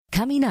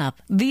Coming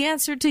up, the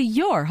answer to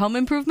your home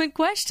improvement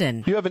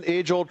question. You have an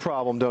age-old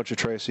problem, don't you,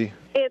 Tracy?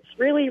 It's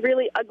really,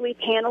 really ugly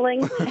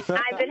paneling. I've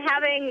been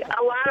having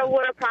a lot of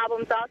water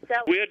problems also.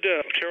 We had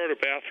to tear out a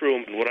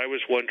bathroom. What I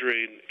was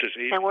wondering,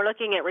 and we're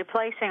looking at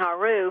replacing our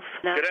roof.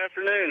 Good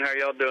afternoon. How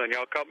y'all doing?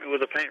 Y'all caught me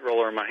with a paint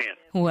roller in my hand.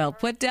 Well,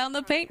 put down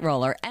the paint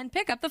roller and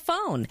pick up the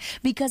phone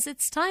because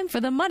it's time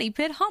for the Money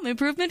Pit Home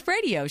Improvement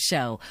Radio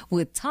Show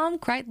with Tom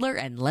Kraeutler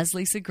and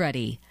Leslie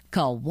Segrete.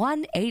 Call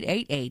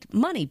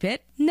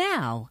 1-888-MONEY-PIT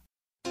now.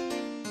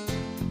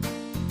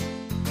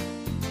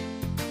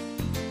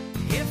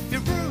 If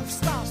your roof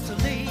starts to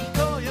leak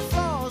or your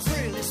floor's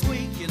really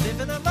squeak, you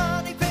live in a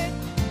money pit.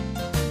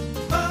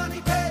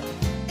 Money pit.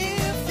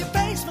 If your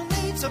basement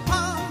needs a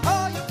pump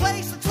or your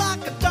place looks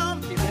like a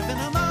dump, you live in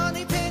a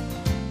money pit.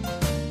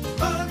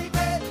 Money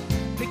pit.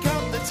 Pick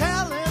up the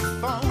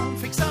telephone,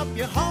 fix up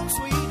your home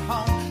sweet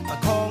home by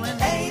calling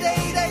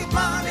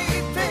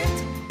 888-MONEY-PIT.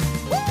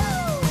 Woo!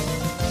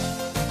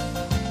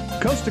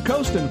 Coast to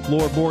coast and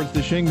floorboards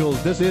to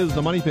shingles. This is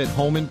the Money Pit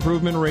Home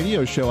Improvement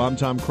Radio Show. I'm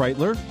Tom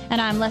Kraeutler.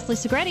 And I'm Leslie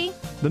Segrete.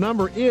 The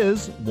number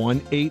is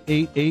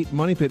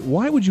 1-888-MONEY-PIT.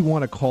 Why would you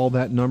want to call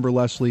that number,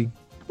 Leslie?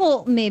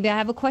 Well, maybe I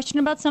have a question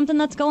about something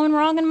that's going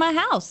wrong in my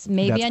house.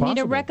 Maybe That's I need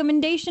a possible.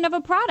 recommendation of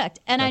a product.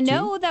 And That I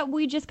know that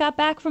we just got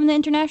back from the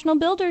International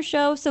Builder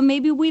Show, so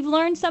maybe we've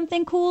learned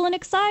something cool and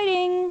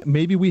exciting.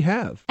 Maybe we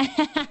have.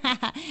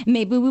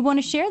 Maybe we want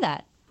to share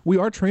that. We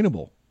are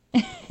trainable.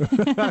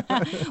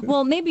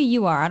 Well, maybe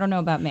you are. I don't know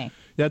about me.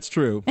 That's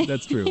true.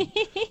 That's true.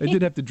 I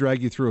did have to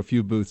drag you through a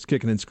few booths,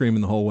 kicking and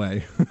screaming the whole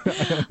way.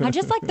 I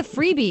just like the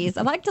freebies.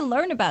 I like to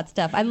learn about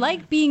stuff. I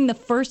like being the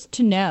first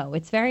to know.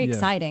 It's very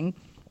exciting.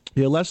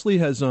 Yeah, Leslie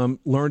has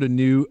learned a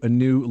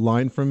new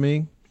line from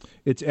me.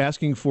 It's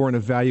asking for an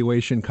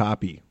evaluation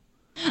copy.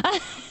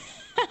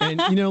 And,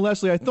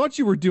 Leslie, I thought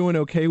you were doing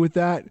okay with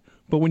that.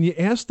 But when you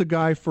asked the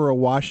guy for a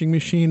washing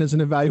machine as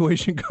an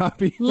evaluation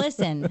copy...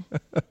 Listen,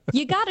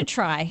 you got to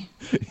try.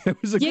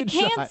 It was a good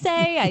shot. You can't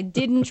say I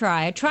didn't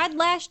try. I tried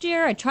last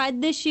year. I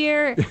tried this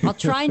year. I'll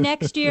try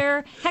next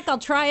year. Heck, I'll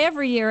try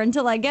every year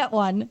until I get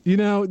one.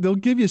 They'll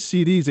give you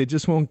CDs. They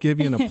just won't give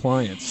you an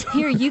appliance.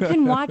 Here, you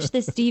can watch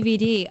this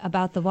DVD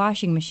about the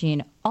washing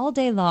machine all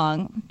day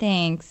long.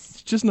 Thanks.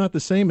 It's just not the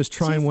same as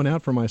trying one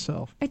out for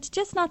myself. It's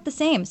just not the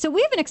same. So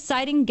we have an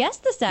exciting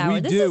guest this hour.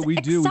 We do.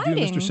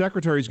 Mr.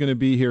 Secretary is going to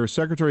be here.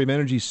 Secretary of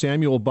Energy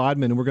Samuel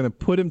Bodman, and we're going to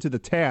put him to the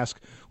task.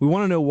 We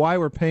want to know why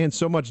we're paying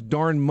so much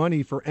darn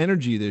money for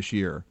energy this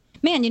year.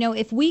 Man,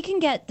 if we can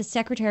get the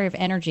Secretary of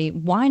Energy,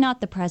 why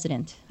not the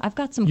President? I've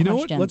got some questions. You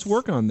know what? Let's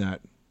work on that.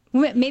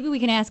 Maybe we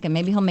can ask him.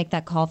 Maybe he'll make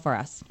that call for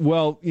us.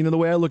 Well, the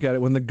way I look at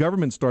it, when the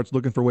government starts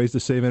looking for ways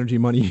to save energy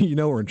money,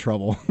 we're in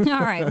trouble. All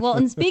right. Well,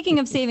 and speaking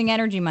of saving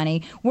energy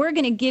money, we're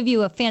going to give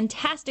you a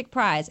fantastic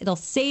prize. It'll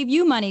save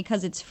you money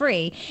because it's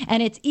free,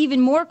 and it's even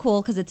more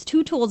cool because it's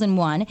 2 tools in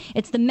one.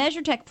 It's the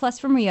MeasureTech Plus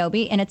from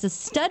Ryobi, and it's a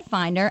stud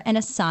finder and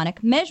a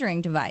sonic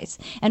measuring device.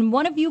 And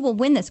one of you will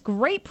win this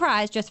great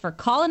prize just for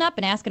calling up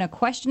and asking a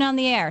question on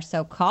the air.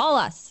 So call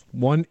us.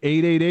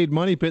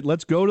 1-888-MONEY-PIT.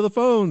 Let's go to the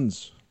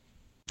phones.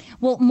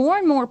 Well, more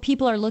and more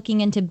people are looking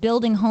into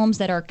building homes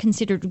that are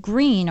considered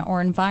green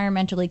or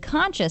environmentally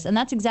conscious, and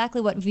that's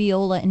exactly what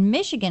Viola in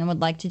Michigan would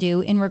like to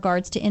do in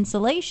regards to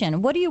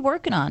insulation. What are you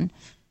working on?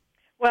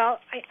 Well,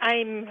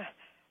 I'm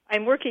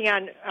working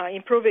on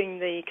improving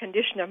the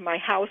condition of my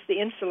house, the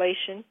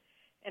insulation,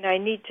 and I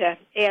need to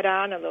add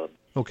on a little.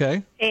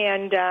 Okay.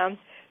 And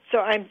so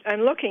I'm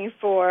looking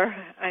for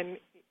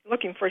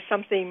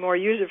something more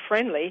user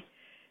friendly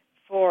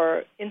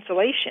for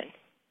insulation,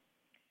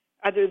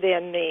 other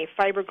than the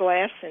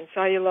fiberglass and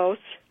cellulose.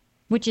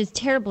 Which is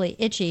terribly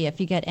itchy if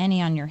you get any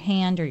on your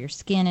hand or your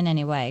skin in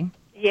any way.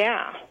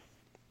 Yeah.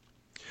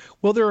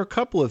 Well, there are a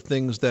couple of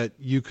things that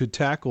you could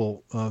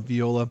tackle,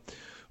 Viola.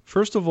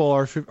 First of all,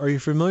 are you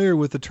familiar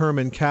with the term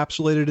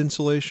encapsulated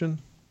insulation?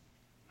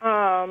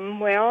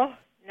 Well,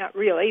 not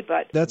really,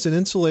 but... That's an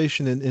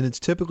insulation, and it's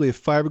typically a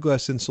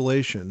fiberglass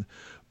insulation.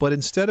 But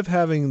instead of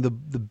having the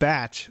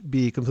batch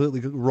be completely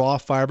raw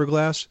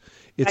fiberglass,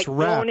 it's like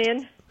wrapped... blown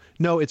in?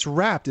 No, it's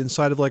wrapped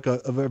inside of like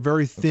a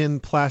very thin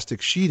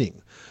plastic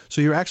sheeting.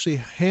 So you're actually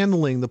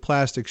handling the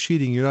plastic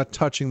sheeting. You're not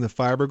touching the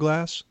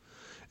fiberglass.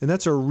 And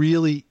that's a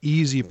really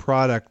easy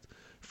product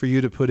for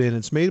you to put in.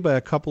 It's made by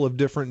a couple of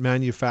different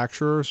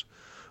manufacturers.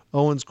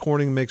 Owens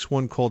Corning makes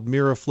one called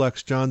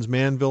Miraflex. Johns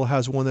Manville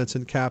has one that's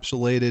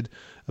encapsulated,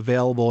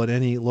 available at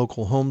any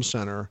local home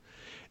center.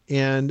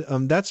 And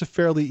that's a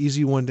fairly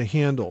easy one to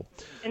handle.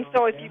 And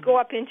so if you go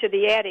up into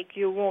the attic,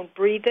 you won't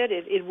breathe it.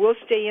 It will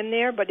stay in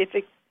there, but if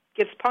it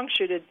gets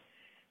punctured, it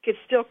could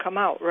still come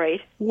out, right?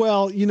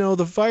 Well,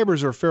 the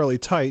fibers are fairly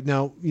tight.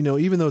 Now,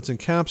 even though it's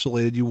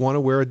encapsulated, you want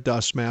to wear a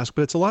dust mask,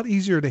 but it's a lot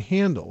easier to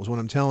handle is what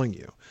I'm telling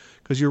you,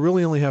 because you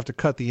really only have to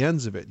cut the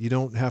ends of it. You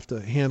don't have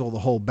to handle the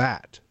whole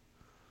bat.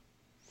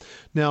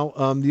 Now,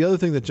 the other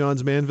thing that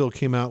Johns Manville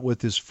came out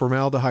with is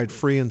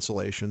formaldehyde-free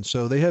insulation.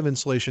 So they have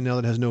insulation now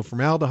that has no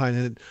formaldehyde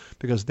in it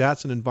because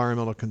that's an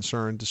environmental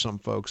concern to some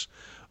folks.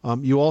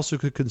 You also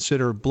could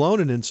consider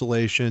blown-in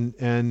insulation,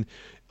 and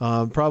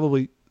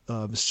probably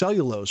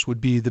cellulose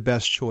would be the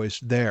best choice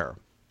there.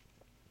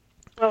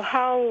 Well,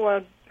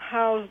 how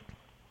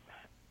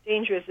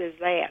dangerous is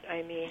that?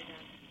 I mean,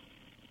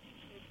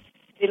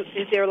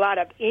 is there a lot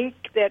of ink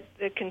that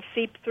can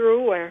seep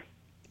through, or?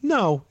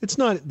 No, it's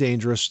not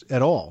dangerous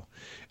at all.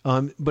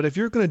 But if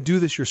you're going to do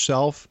this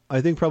yourself,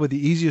 I think probably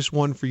the easiest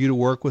one for you to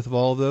work with of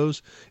all of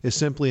those is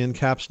simply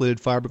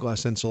encapsulated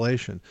fiberglass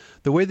insulation.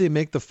 The way they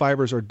make the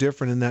fibers are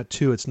different in that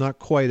too. It's not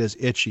quite as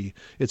itchy.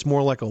 It's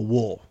more like a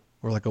wool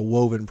or like a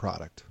woven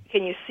product.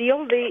 Can you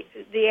seal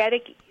the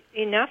attic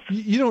enough?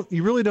 You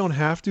really don't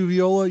have to,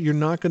 Viola. You're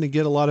not going to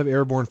get a lot of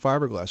airborne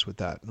fiberglass with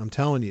that. I'm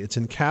telling you, it's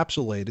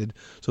encapsulated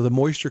so the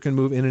moisture can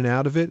move in and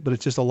out of it, but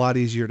it's just a lot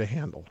easier to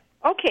handle.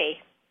 Okay.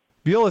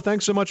 Viola,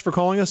 thanks so much for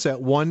calling us at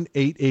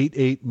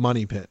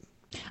 1-888-MONEY-PIT.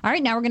 All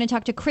right, now we're going to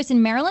talk to Chris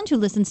in Maryland, who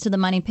listens to the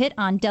Money Pit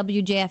on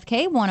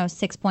WJFK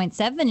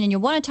 106.7, and you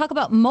want to talk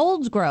about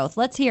mold growth.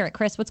 Let's hear it,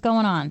 Chris. What's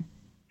going on?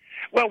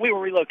 Well, we were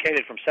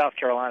relocated from South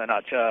Carolina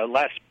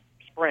last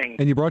spring.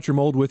 And you brought your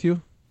mold with you?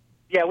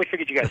 Yeah, we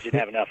figured you guys didn't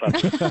have enough of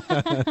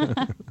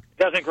it. It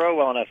doesn't grow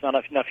well enough. Not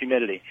enough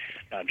humidity.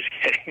 No, I'm just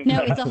kidding.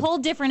 No, it's a whole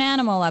different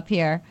animal up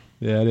here.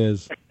 Yeah, it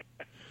is.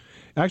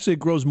 Actually, it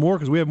grows more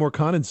because we have more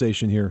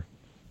condensation here.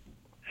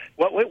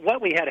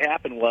 What we had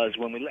happen was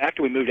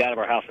after we moved out of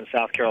our house in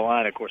South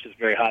Carolina, of course, it's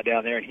very hot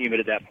down there and humid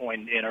at that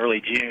point in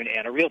early June,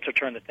 and a realtor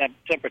turned the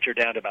temperature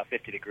down to about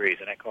 50 degrees,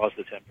 and that caused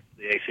the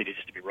AC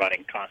just to be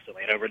running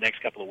constantly. And over the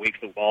next couple of weeks,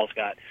 the walls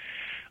got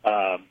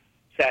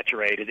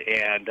saturated,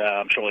 and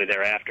shortly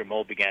thereafter,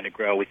 mold began to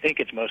grow. We think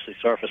it's mostly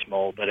surface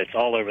mold, but it's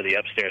all over the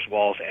upstairs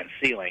walls and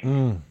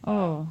ceiling.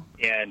 Oh.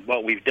 And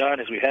what we've done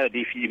is we've had a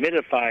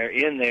dehumidifier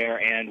in there,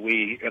 and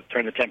we have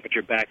turned the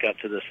temperature back up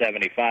to the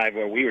 75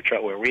 where we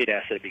had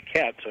asked it to be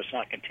kept, so it's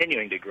not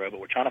continuing to grow, but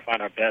we're trying to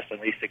find our best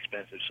and least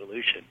expensive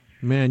solution.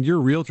 Man, your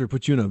realtor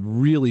put you in a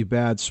really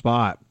bad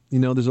spot. You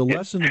know, there's a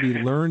lesson to be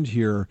learned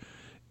here,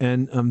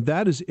 and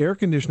that is air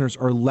conditioners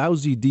are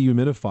lousy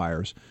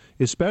dehumidifiers,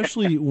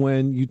 especially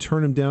when you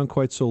turn them down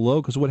quite so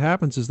low, because what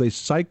happens is they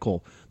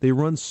cycle. They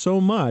run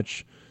so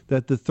much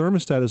that the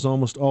thermostat is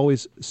almost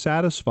always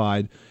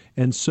satisfied,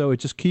 and so it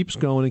just keeps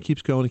going and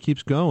keeps going and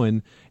keeps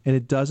going, and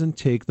it doesn't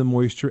take the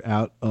moisture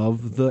out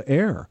of the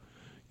air.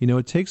 You know,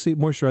 it takes the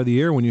moisture out of the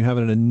air when you have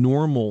it at a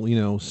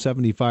normal,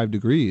 75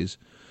 degrees.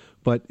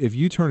 But if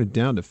you turn it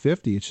down to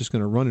 50, it's just going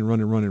to run and run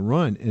and run and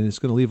run, and it's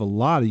going to leave a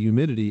lot of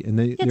humidity. And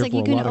it's like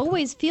you can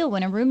always feel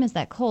when a room is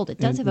that cold. It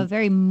does have a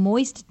very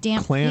moist,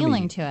 damp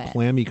feeling to it.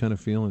 Clammy kind of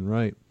feeling,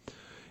 right.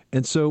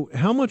 And so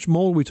how much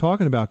mold are we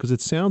talking about? Because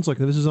it sounds like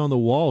if this is on the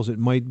walls, it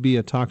might be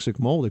a toxic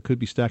mold. It could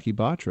be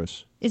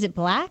Stachybotrys. Is it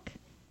black?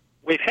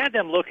 We've had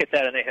them look at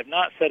that, and they have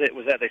not said it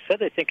was that. They said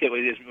they think it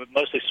was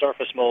mostly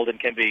surface mold and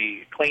can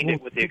be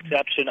cleaned with the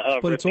exception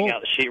of ripping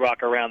out the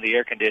sheetrock around the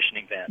air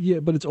conditioning vent. Yeah,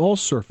 but it's all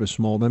surface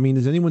mold. I mean,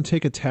 does anyone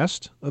take a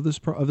test of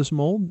this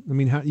mold? I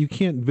mean, you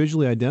can't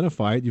visually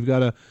identify it. You've got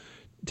to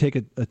take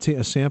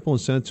a sample and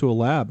send it to a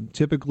lab.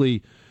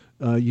 Typically,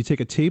 you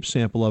take a tape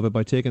sample of it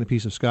by taking a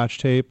piece of Scotch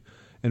tape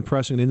and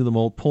pressing it into the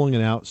mold, pulling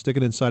it out, stick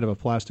it inside of a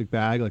plastic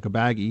bag, like a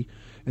baggie,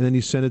 and then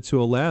you send it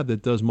to a lab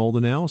that does mold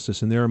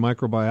analysis, and there a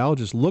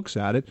microbiologist looks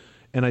at it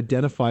and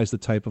identifies the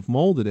type of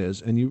mold it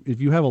is. And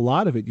if you have a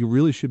lot of it, you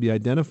really should be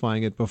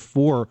identifying it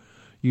before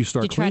you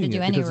start cleaning it. You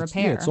try to do any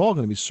repair. It's all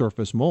going to be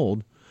surface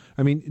mold.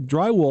 I mean,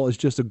 drywall is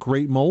just a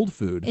great mold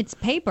food. It's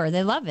paper.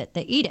 They love it.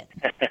 They eat it.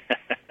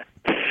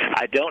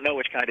 I don't know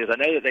which kind it is. I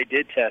know that they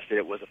did test it.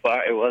 It was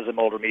a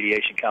mold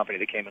remediation company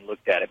that came and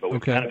looked at it, but we've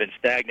kind of been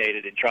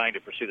stagnated in trying to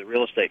pursue the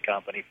real estate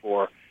company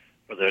for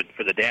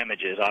the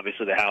damages.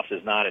 Obviously, the house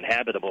is not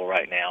inhabitable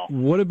right now.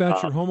 What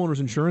about your homeowner's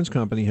insurance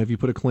company? Have you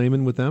put a claim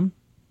in with them?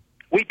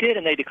 We did,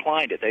 and they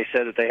declined it. They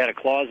said that they had a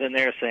clause in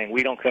there saying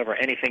we don't cover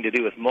anything to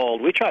do with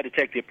mold. We tried to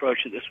take the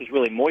approach that this was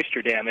really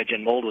moisture damage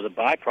and mold was a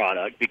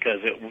byproduct because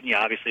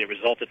obviously it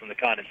resulted from the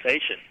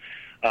condensation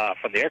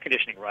from the air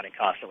conditioning running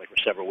constantly for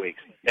several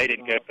weeks. They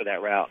didn't go for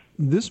that route.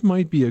 This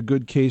might be a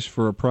good case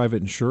for a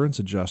private insurance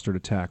adjuster to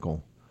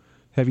tackle.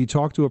 Have you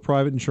talked to a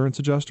private insurance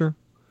adjuster?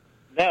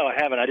 No, I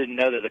haven't. I didn't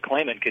know that the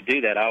claimant could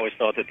do that. I always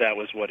thought that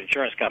was what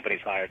insurance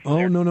companies hired for.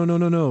 Oh,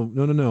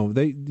 no.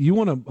 You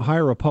want to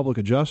hire a public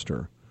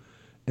adjuster.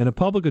 And a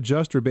public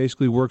adjuster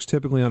basically works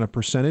typically on a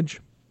percentage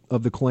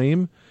of the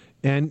claim,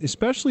 and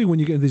especially when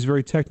you get into these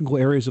very technical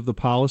areas of the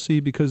policy,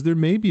 because there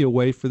may be a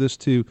way for this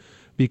to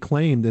be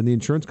claimed, and the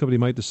insurance company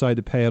might decide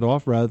to pay it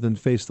off rather than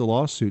face the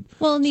lawsuit.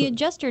 Well, and the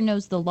adjuster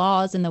knows the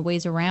laws and the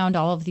ways around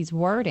all of these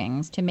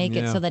wordings to make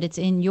it so that it's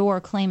in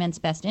your claimant's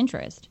best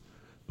interest.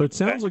 But it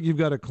sounds like you've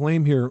got a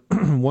claim here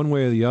one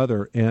way or the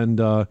other, and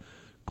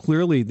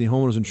clearly the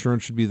homeowner's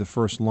insurance should be the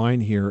first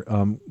line here.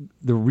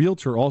 The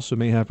realtor also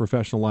may have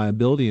professional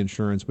liability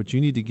insurance, but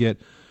you need to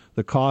get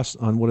the cost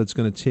on what it's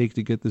going to take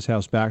to get this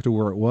house back to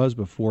where it was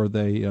before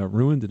they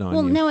ruined it on you.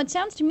 Well, no, it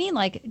sounds to me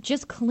like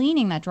just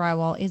cleaning that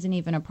drywall isn't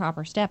even a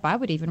proper step. I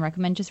would even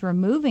recommend just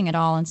removing it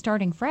all and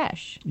starting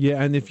fresh.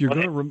 Yeah, and if you're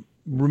going to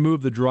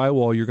remove the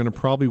drywall, you're going to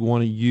probably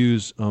want to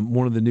use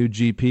one of the new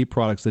GP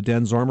products, the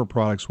Den's Armor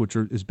products, which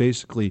is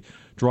basically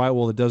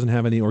drywall that doesn't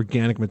have any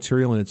organic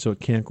material in it, so it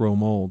can't grow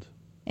mold.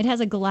 It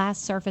has a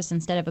glass surface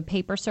instead of a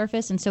paper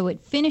surface, and so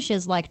it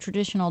finishes like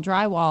traditional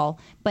drywall,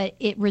 but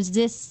it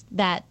resists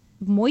that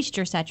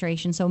moisture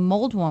saturation, so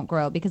mold won't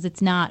grow because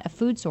it's not a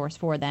food source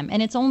for them.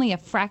 And it's only a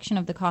fraction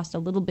of the cost, a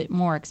little bit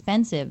more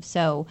expensive,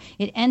 so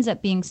it ends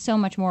up being so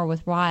much more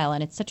worthwhile,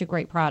 and it's such a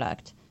great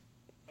product.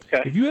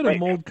 Okay. If you had a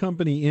mold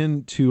company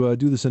in to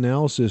do this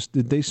analysis,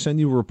 did they send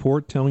you a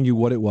report telling you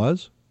what it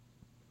was?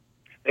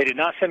 They did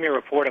not send me a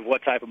report of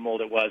what type of mold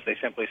it was. They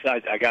simply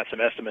said I got some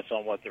estimates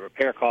on what the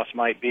repair costs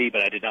might be,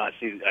 but I did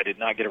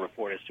not get a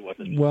report as to what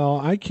this was. Well,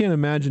 I can't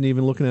imagine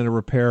even looking at a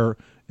repair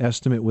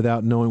estimate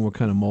without knowing what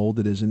kind of mold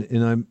it is,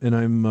 and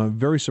I'm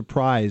very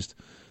surprised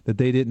that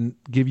they didn't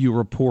give you a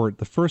report.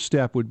 The first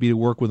step would be to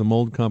work with a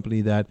mold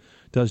company that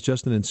does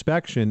just an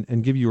inspection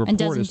and give you a report. And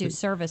doesn't do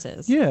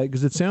services. Yeah,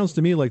 because it sounds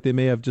to me like they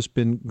may have just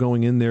been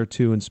going in there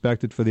to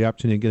inspect it for the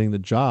opportunity of getting the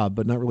job,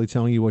 but not really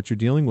telling you what you're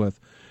dealing with.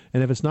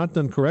 And if it's not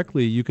done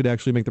correctly, you could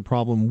actually make the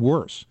problem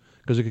worse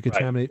because it could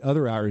contaminate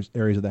other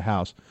areas of the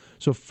house.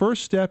 So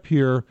first step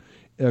here,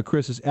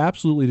 Chris, is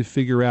absolutely to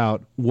figure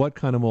out what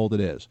kind of mold it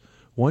is.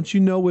 Once you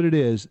know what it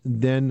is,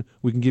 then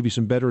we can give you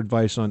some better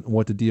advice on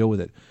what to deal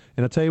with it.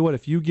 And I'll tell you what,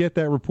 if you get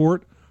that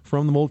report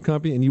from the mold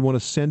company and you want to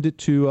send it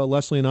to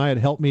Leslie and I at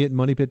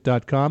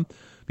helpme@moneypit.com,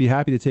 be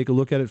happy to take a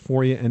look at it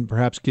for you and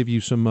perhaps give you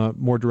some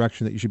more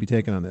direction that you should be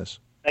taking on this.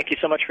 Thank you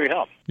so much for your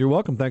help. You're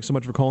welcome. Thanks so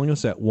much for calling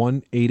us at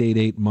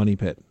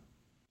 1-888-MONEYPIT.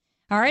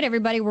 All right,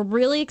 everybody, we're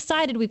really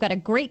excited. We've got a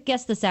great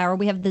guest this hour.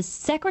 We have the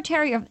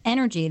Secretary of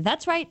Energy.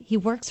 That's right, he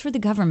works for the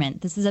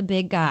government. This is a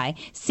big guy.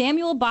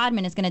 Samuel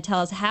Bodman is going to tell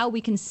us how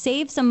we can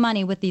save some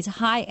money with these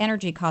high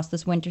energy costs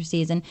this winter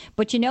season.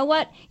 But you know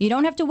what? You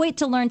don't have to wait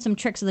to learn some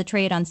tricks of the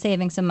trade on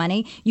saving some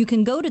money. You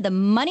can go to the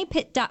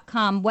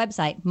moneypit.com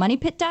website,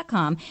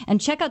 moneypit.com,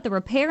 and check out the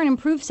repair and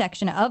improve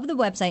section of the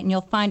website, and you'll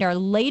find our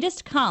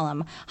latest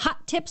column,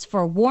 Hot Tips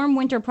for Warm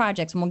Winter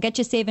Projects, and we'll get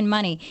you saving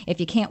money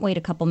if you can't wait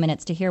a couple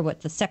minutes to hear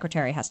what the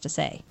Secretary has to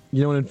say.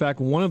 You know, and in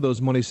fact, one of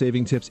those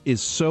money-saving tips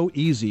is so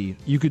easy,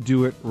 you could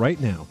do it right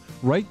now,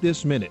 right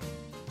this minute.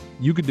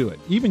 You could do it.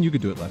 Even you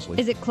could do it, Leslie.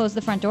 Is it close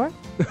the front door?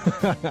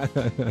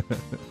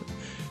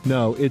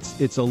 No,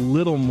 it's a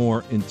little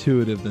more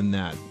intuitive than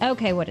that.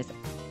 Okay, what is it?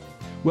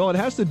 Well, it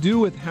has to do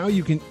with how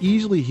you can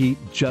easily heat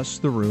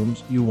just the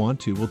rooms you want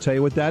to. We'll tell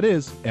you what that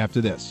is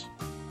after this.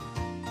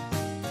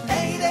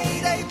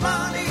 888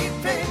 Money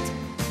Pit.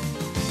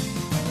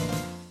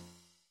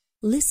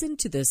 Listen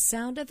to the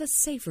sound of a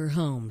safer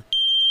home.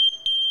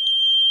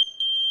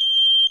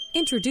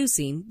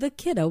 Introducing the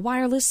Kidda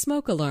Wireless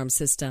Smoke Alarm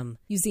System,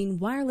 using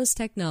wireless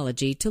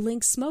technology to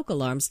link smoke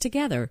alarms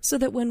together so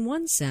that when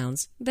one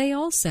sounds, they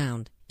all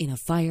sound. In a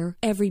fire,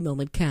 every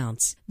moment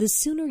counts. The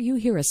sooner you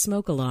hear a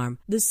smoke alarm,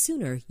 the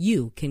sooner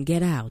you can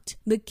get out.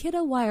 The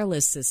Kidda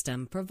Wireless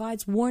System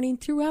provides warning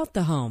throughout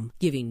the home,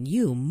 giving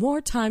you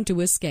more time to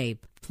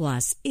escape.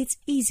 Plus, it's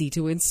easy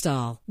to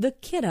install. The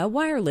Kidda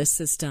Wireless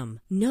System.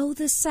 Know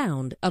the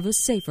sound of a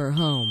safer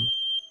home.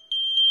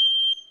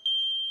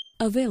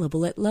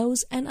 Available at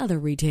Lowe's and other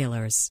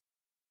retailers.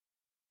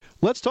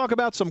 Let's talk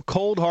about some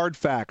cold, hard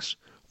facts.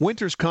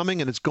 Winter's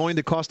coming and it's going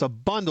to cost a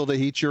bundle to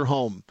heat your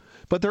home.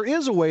 But there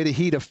is a way to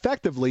heat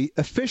effectively,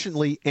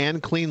 efficiently,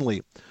 and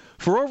cleanly.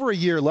 For over a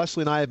year,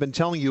 Leslie and I have been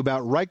telling you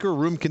about Riker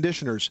room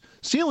conditioners,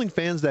 ceiling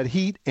fans that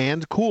heat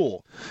and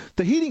cool.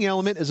 The heating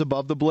element is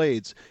above the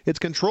blades. It's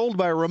controlled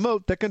by a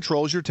remote that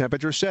controls your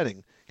temperature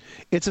setting.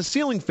 It's a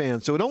ceiling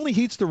fan, so it only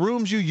heats the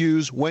rooms you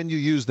use when you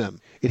use them.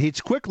 It heats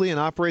quickly and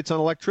operates on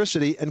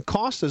electricity and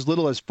costs as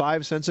little as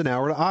 5 cents an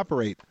hour to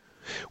operate.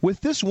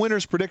 With this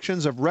winter's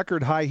predictions of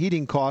record high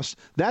heating costs,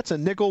 that's a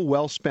nickel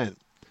well spent.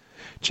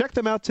 Check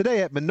them out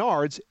today at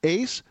Menards,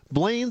 Ace,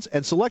 Blaine's,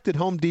 and selected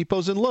Home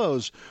Depots and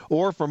Lowe's.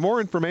 Or for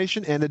more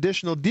information and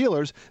additional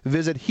dealers,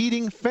 visit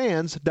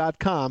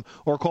heatingfans.com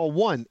or call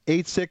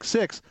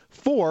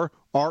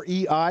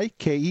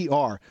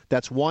 1-866-4-REIKER.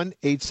 That's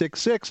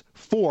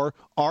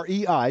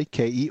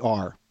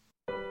 1-866-4-REIKER.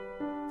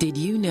 Did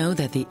you know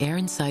that the air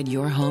inside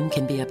your home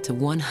can be up to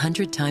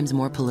 100 times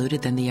more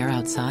polluted than the air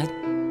outside?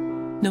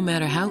 No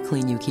matter how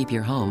clean you keep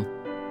your home,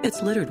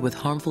 it's littered with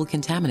harmful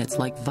contaminants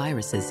like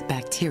viruses,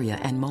 bacteria,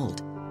 and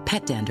mold,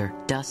 pet dander,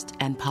 dust,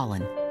 and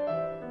pollen.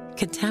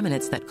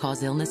 Contaminants that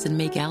cause illness and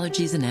make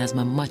allergies and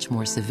asthma much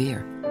more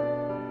severe.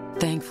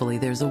 Thankfully,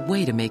 there's a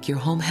way to make your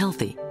home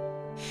healthy.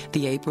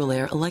 The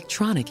Aprilaire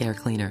electronic air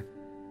cleaner.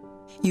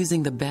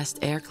 Using the best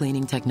air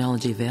cleaning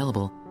technology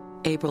available,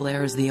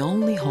 Aprilaire is the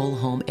only whole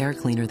home air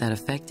cleaner that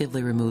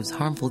effectively removes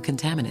harmful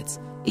contaminants,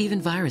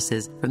 even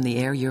viruses, from the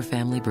air your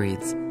family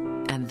breathes.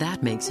 And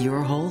that makes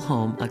your whole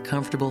home a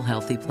comfortable,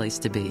 healthy place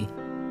to be.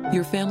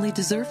 Your family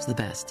deserves the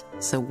best,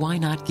 so why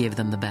not give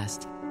them the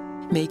best?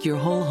 Make your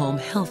whole home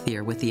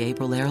healthier with the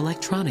Aprilaire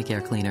electronic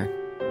air cleaner.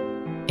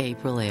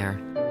 Aprilaire.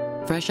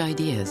 Fresh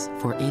ideas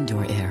for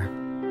indoor air.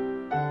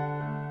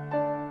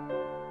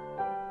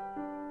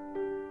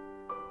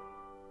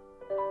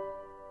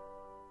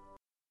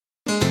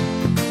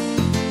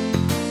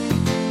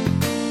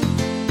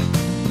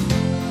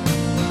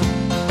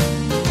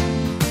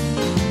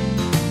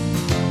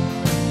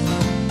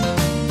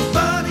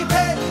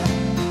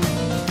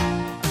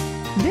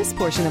 This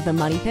portion of the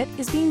Money Pit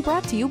is being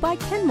brought to you by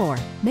Kenmore,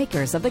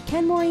 makers of the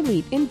Kenmore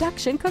Elite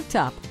Induction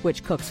Cooktop,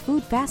 which cooks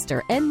food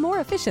faster and more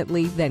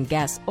efficiently than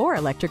gas or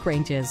electric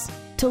ranges.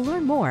 To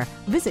learn more,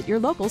 visit your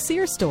local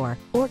Sears store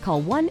or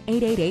call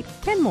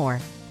 1-888-KENMORE.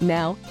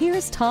 Now,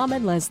 here's Tom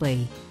and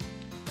Leslie.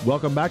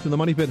 Welcome back to the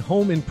Money Pit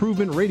Home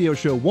Improvement Radio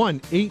Show,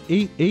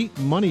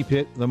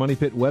 1-888-MONEY-PIT. The Money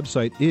Pit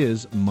website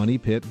is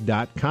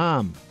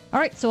moneypit.com. All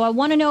right, so I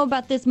want to know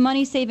about this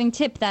money-saving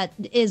tip that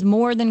is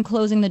more than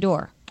closing the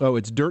door. Oh,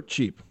 it's dirt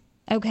cheap.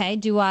 Okay,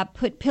 do I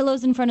put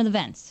pillows in front of the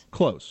vents?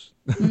 Close.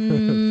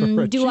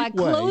 Do I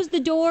close the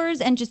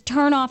doors and just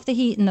turn off the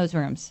heat in those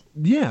rooms?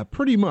 Yeah,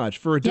 pretty much.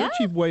 For a dirt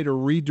cheap way to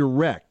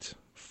redirect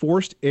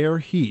forced air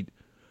heat,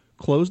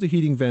 close the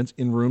heating vents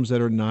in rooms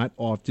that are not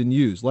often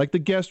used, like the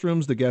guest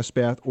rooms, the guest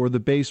bath, or the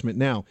basement.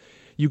 Now,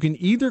 you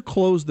can either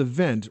close the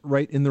vent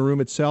right in the room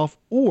itself,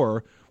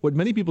 or what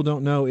many people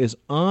don't know is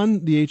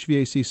on the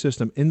HVAC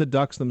system, in the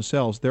ducts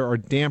themselves, there are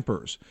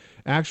dampers,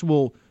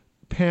 actual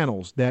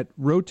panels that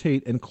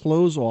rotate and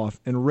close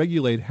off and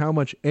regulate how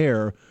much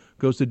air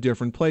goes to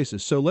different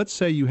places. So let's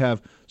say you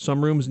have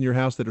some rooms in your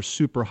house that are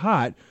super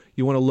hot.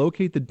 You want to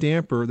locate the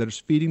damper that is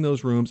feeding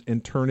those rooms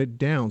and turn it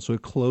down so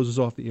it closes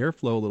off the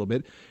airflow a little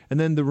bit. And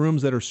then the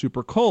rooms that are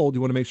super cold,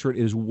 you want to make sure it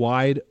is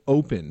wide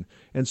open.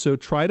 And so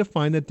try to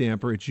find that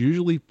damper. It's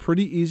usually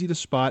pretty easy to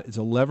spot. It's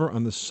a lever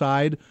on the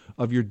side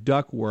of your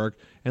ductwork.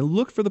 And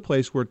look for the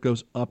place where it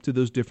goes up to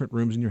those different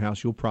rooms in your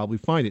house. You'll probably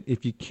find it.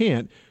 If you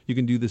can't, you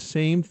can do the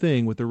same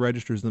thing with the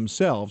registers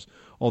themselves,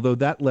 although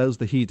that allows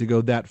the heat to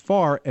go that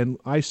far. And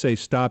I say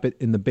stop it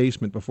in the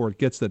basement before it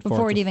gets that far.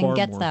 Before it even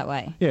gets that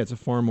way. Yeah, it's a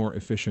far more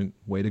efficient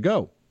way to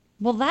go.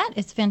 Well, that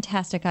is a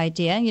fantastic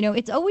idea. You know,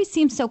 it always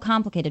seems so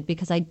complicated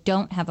because I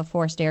don't have a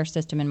forced air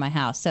system in my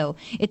house. So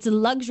it's a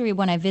luxury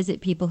when I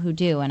visit people who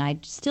do, and I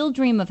still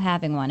dream of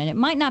having one, and it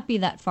might not be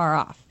that far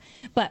off.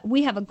 But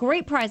we have a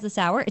great prize this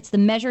hour. It's the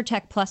Measure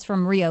Tech Plus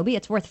from Ryobi.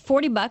 It's worth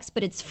 $40,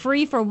 but it's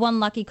free for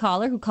one lucky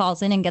caller who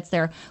calls in and gets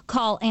their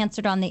call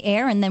answered on the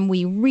air. And then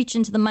we reach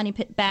into the Money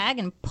Pit bag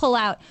and pull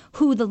out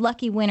who the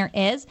lucky winner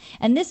is.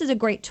 And this is a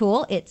great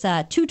tool. It's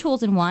 2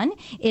 tools in one.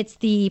 It's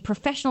the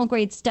professional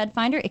grade stud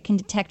finder. It can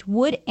detect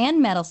wood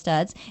and metal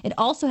studs. It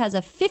also has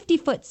a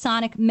 50-foot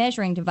sonic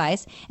measuring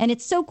device. And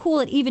it's so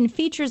cool it even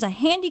features a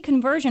handy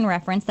conversion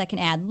reference that can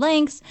add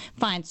lengths,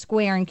 find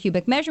square and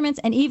cubic measurements,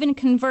 and even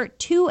convert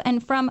to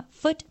and from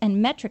foot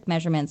and metric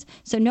measurements.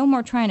 So no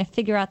more trying to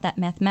figure out that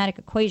mathematic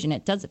equation.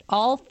 It does it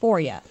all for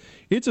you.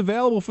 It's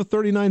available for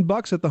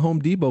 $39 at the Home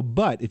Depot,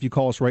 but if you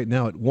call us right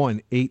now at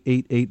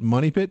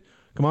 1-888-MONEY-PIT,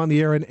 come on the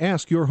air and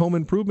ask your home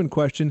improvement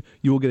question,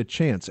 you will get a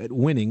chance at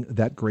winning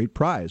that great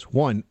prize.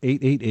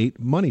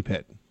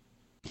 1-888-MONEY-PIT.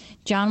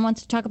 John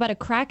wants to talk about a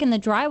crack in the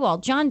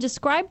drywall. John,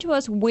 describe to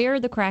us where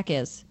the crack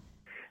is.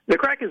 The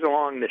crack is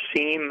along the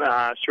seam,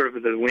 sort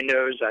of the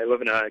windows. I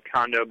live in a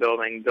condo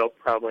building built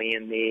probably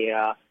in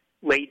the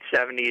late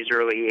 70s,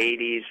 early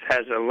 80s,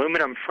 has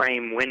aluminum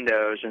frame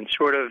windows, and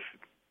sort of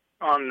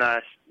on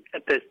I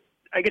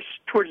guess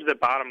towards the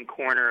bottom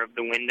corner of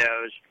the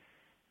windows,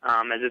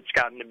 as it's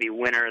gotten to be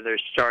winter,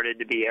 there's started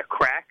to be a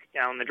crack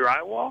down the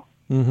drywall.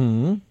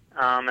 Mm-hmm.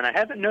 And I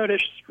haven't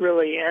noticed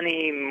really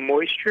any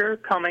moisture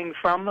coming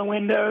from the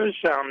windows.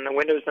 The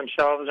windows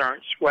themselves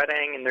aren't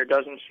sweating, and there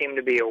doesn't seem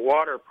to be a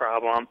water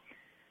problem.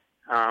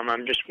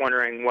 I'm just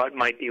wondering what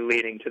might be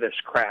leading to this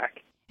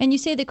crack. And you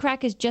say the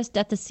crack is just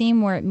at the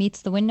seam where it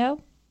meets the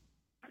window?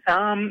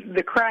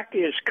 The crack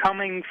is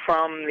coming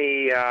from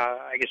the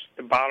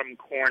bottom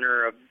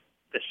corner of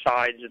the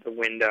sides of the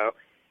window,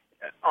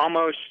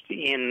 almost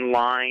in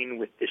line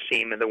with the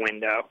seam of the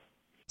window.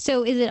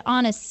 So is it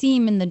on a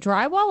seam in the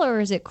drywall,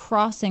 or is it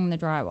crossing the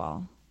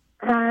drywall?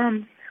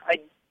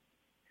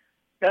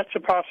 That's a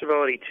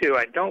possibility, too.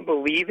 I don't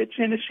believe it's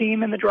in a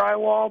seam in the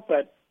drywall,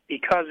 but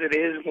because it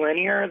is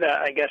linear,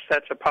 I guess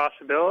that's a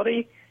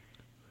possibility.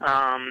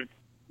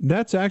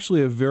 That's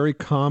actually a very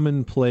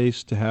common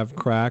place to have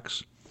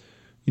cracks.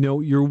 You know,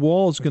 your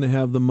wall is going to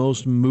have the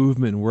most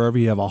movement wherever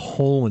you have a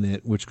hole in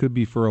it, which could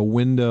be for a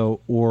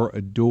window or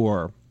a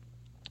door.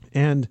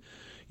 And,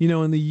 you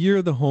know, in the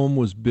year the home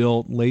was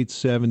built, late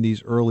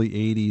 70s, early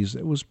 80s,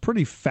 it was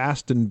pretty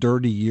fast and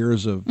dirty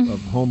years of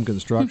home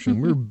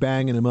construction. We were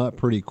banging them up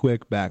pretty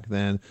quick back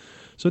then.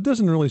 So it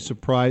doesn't really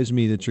surprise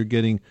me that you're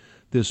getting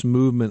this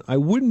movement. I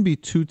wouldn't be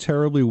too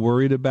terribly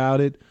worried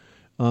about it.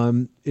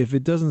 If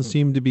it doesn't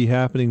seem to be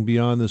happening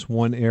beyond this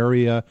one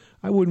area,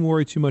 I wouldn't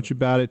worry too much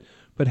about it.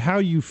 But how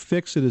you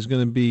fix it is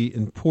going to be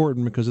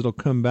important because it'll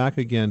come back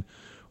again.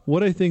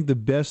 What I think the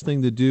best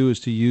thing to do is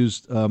to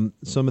use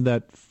some of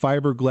that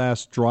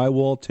fiberglass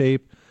drywall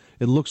tape.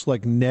 It looks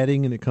like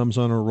netting and it comes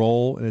on a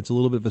roll and it's a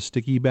little bit of a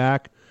sticky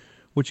back.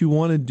 What you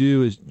want to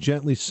do is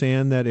gently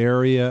sand that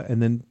area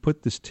and then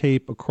put this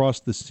tape across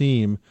the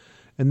seam,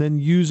 and then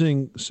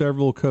using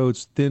several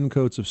coats, thin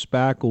coats of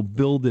spackle,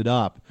 build it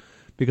up.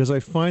 Because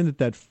I find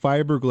that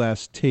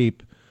fiberglass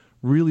tape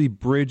really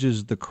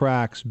bridges the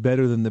cracks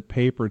better than the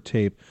paper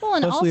tape. Well,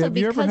 and Leslie, also have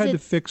you ever had to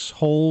it's- fix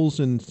holes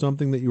in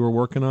something that you were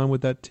working on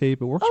with that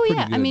tape? It works Oh, pretty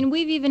yeah. good. I mean,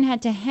 we've even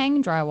had to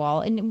hang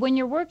drywall. And when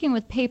you're working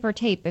with paper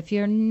tape, if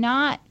you're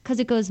not, because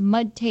it goes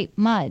mud tape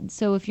mud,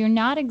 so if you're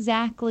not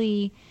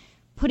exactly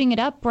putting it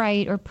up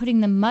right or putting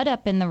the mud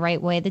up in the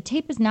right way, the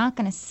tape is not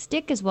going to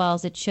stick as well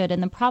as it should,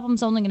 and the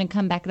problem's only going to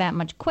come back that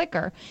much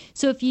quicker.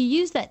 So if you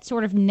use that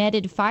sort of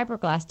netted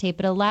fiberglass tape,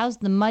 it allows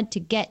the mud to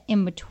get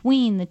in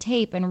between the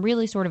tape and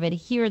really sort of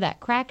adhere that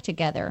crack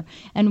together,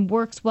 and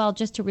works well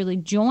just to really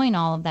join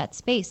all of that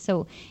space.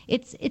 So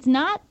it's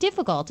not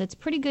difficult. It's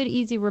pretty good,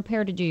 easy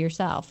repair to do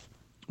yourself.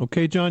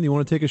 Okay, John, you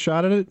want to take a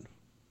shot at it?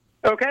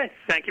 Okay,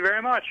 thank you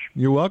very much.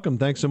 You're welcome.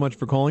 Thanks so much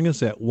for calling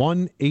us at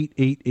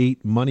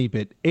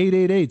 1-888-MONEYPIT,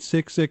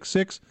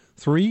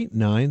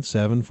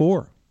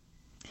 888-666-3974.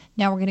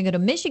 Now we're going to go to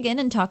Michigan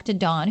and talk to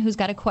Dawn, who's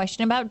got a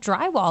question about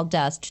drywall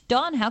dust.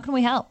 Dawn, how can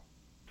we help?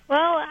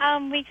 Well,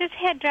 we just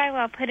had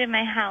drywall put in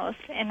my house,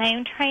 and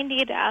I'm trying to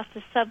get it off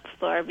the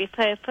subfloor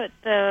before I put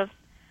the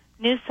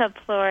new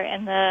subfloor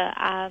and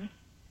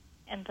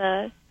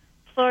the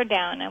floor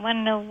down. I want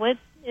to know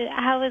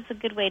how is a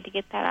good way to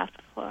get that off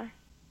the floor.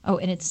 Oh,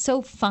 and it's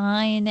so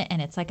fine,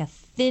 and it's like a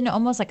thin,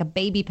 almost like a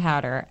baby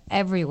powder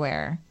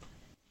everywhere.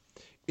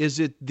 Is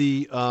it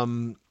the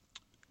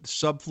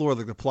subfloor,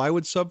 like the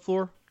plywood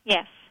subfloor?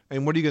 Yes.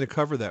 And what are you going to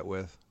cover that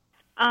with?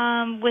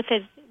 With a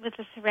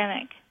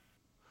ceramic.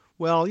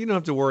 Well, you don't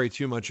have to worry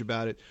too much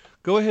about it.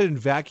 Go ahead and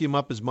vacuum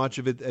up as much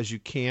of it as you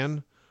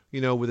can,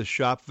 with a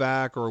shop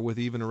vac or with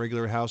even a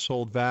regular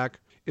household vac.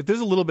 If there's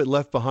a little bit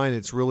left behind,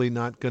 it's really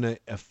not going to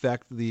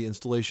affect the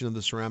installation of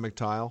the ceramic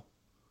tile,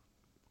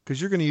 because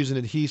you're going to use an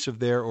adhesive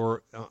there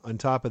or on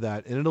top of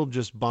that, and it'll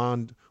just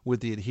bond with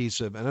the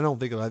adhesive, and I don't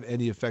think it'll have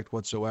any effect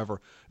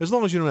whatsoever. As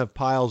long as you don't have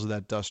piles of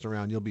that dust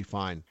around, you'll be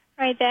fine.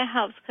 Right, that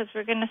helps, because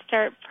we're going to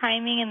start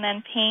priming and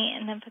then paint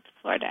and then put the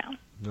floor down.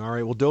 All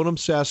right, well, don't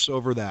obsess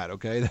over that,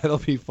 okay? That'll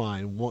be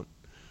fine.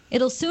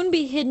 It'll soon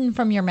be hidden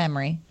from your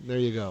memory. There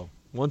you go,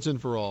 once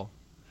and for all.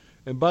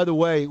 And by the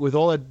way, with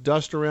all that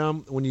dust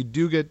around, when you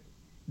do get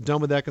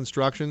done with that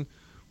construction,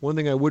 one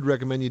thing I would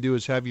recommend you do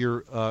is have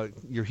your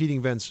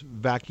heating vents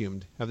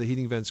vacuumed, have the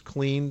heating vents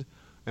cleaned,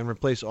 and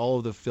replace all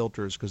of the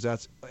filters, because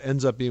that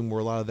ends up being where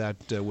a lot of that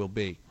will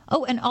be.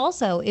 Oh, and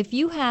also, if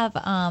you have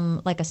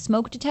like a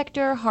smoke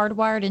detector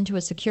hardwired into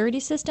a security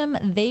system,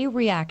 they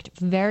react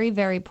very,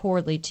 very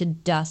poorly to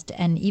dust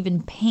and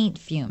even paint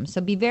fumes.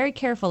 So be very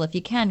careful. If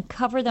you can,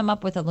 cover them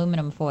up with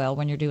aluminum foil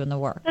when you're doing the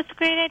work. That's a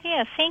great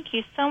idea. Thank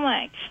you so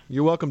much.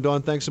 You're welcome,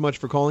 Dawn. Thanks so much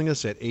for calling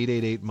us at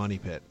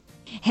 888-MONEYPIT.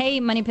 Hey,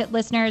 Money Pit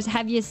listeners,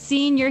 have you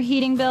seen your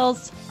heating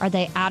bills? Are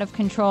they out of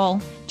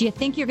control? Do you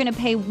think you're going to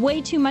pay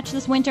way too much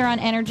this winter on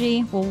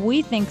energy? Well,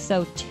 we think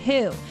so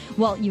too.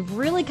 Well, you've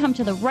really come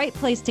to the right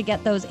place to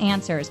get those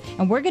answers.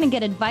 And we're going to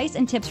get advice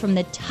and tips from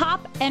the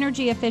top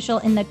energy official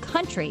in the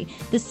country.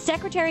 The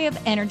Secretary of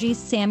Energy,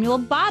 Samuel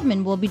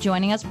Bodman, will be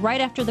joining us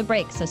right after the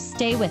break, so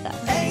stay with us.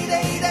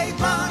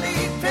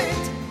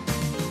 888-MONEYPIT.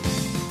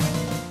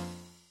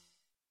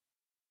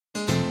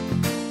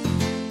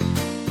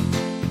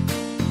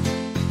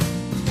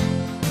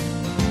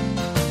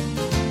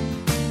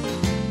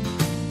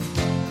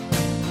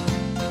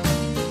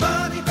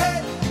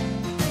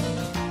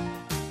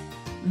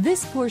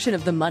 This portion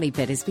of the Money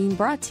Pit is being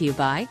brought to you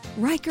by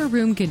Riker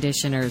Room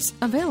Conditioners,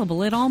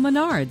 available at all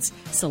Menards,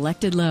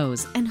 selected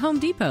Lowe's, and Home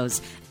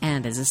Depots,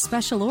 and as a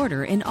special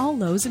order in all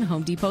Lowe's and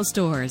Home Depot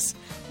stores.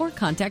 Or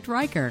contact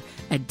Riker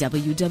at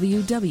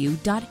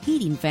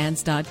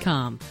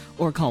www.heatingfans.com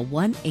or call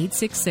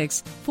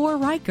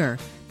 1-866-4RIKER.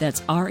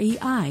 That's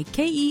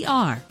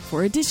REIKER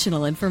for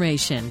additional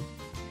information.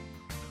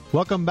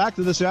 Welcome back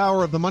to this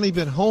hour of the Money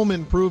Pit Home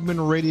Improvement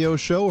Radio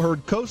Show,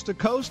 heard coast to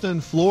coast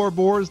and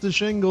floorboards to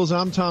shingles.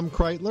 I'm Tom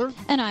Kraeutler.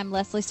 And I'm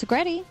Leslie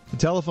Segrete. The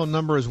telephone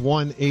number is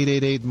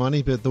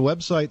 1-888-MONEYPIT. The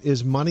website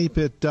is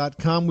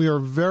moneypit.com. We are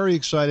very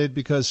excited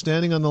because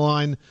standing on the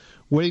line,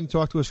 waiting to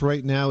talk to us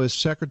right now, is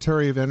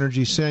Secretary of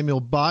Energy Samuel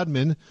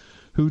Bodman,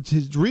 who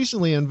has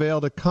recently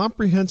unveiled a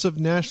comprehensive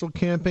national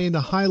campaign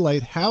to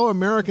highlight how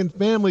American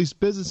families,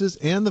 businesses,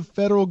 and the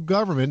federal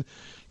government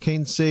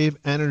can save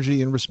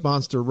energy in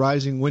response to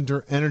rising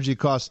winter energy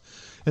costs.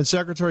 And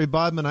Secretary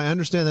Bodman, I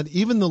understand that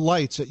even the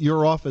lights at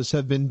your office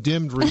have been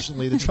dimmed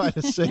recently to try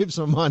to save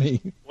some money.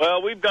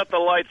 Well, we've got the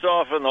lights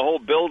off in the whole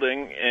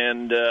building,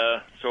 and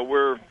so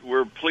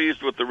we're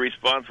pleased with the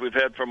response we've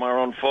had from our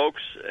own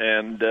folks.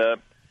 And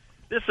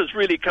this has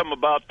really come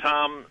about,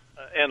 Tom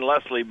and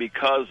Leslie,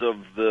 because of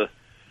the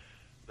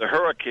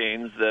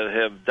hurricanes that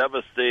have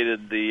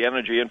devastated the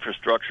energy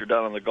infrastructure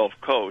down on the Gulf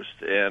Coast,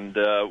 and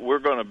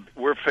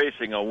we're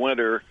facing a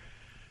winter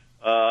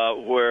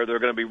where there are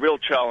going to be real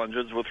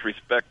challenges with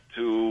respect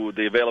to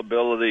the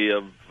availability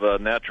of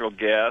natural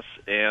gas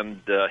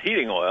and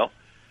heating oil.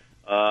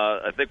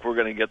 I think we're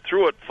going to get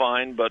through it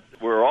fine, but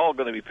we're all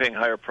going to be paying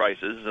higher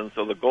prices, and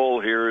so the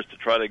goal here is to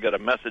try to get a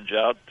message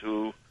out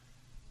to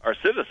our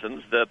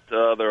citizens that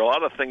there are a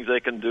lot of things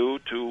they can do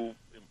to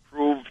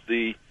improve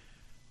the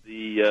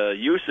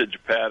usage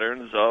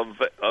patterns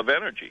of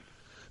energy.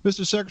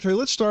 Mr. Secretary,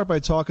 let's start by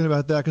talking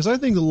about that, because I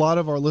think a lot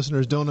of our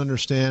listeners don't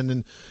understand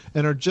and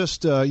are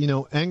just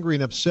angry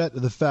and upset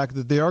at the fact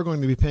that they are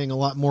going to be paying a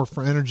lot more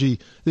for energy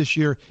this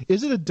year.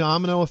 Is it a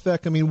domino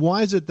effect? I mean,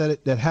 why is it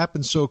that that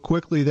happens so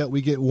quickly that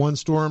we get one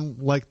storm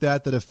like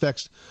that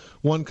affects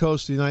one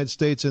coast of the United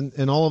States,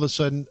 and all of a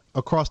sudden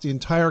across the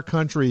entire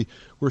country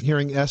we're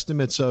hearing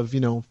estimates of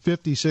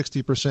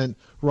 50-60%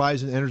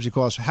 rise in energy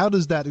costs? How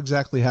does that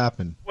exactly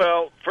happen?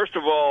 Well, first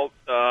of all,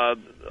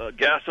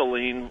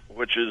 gasoline,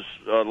 which is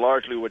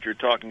largely what you're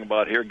talking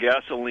about here,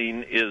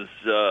 gasoline is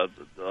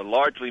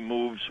largely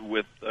moves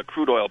with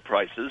crude oil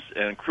prices,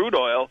 and crude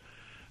oil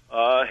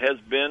has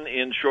been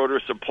in shorter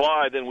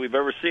supply than we've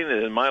ever seen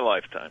it in my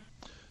lifetime.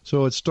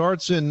 So it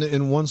starts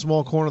in one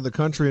small corner of the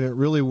country, and it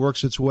really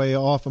works its way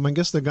off. I mean, I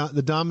guess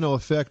the domino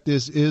effect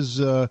is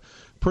a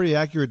pretty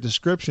accurate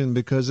description,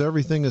 because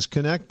everything is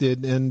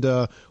connected, and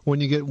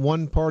when you get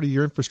one part of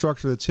your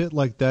infrastructure that's hit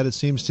like that, it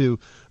seems to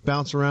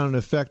bounce around and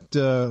affect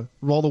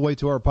all the way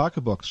to our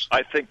pocketbooks.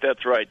 I think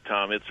that's right,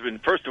 Tom. It's been,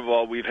 first of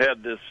all, we've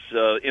had this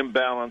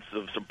imbalance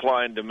of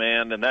supply and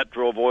demand, and that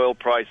drove oil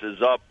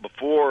prices up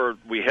before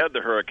we had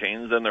the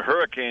hurricanes. Then the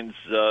hurricanes,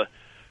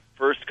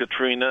 first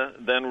Katrina,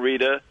 then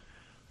Rita,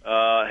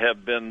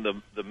 have been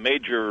the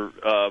major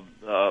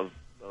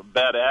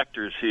bad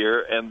actors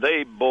here, and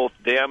they both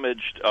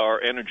damaged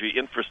our energy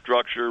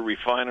infrastructure,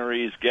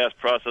 refineries, gas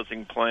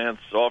processing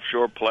plants,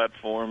 offshore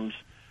platforms,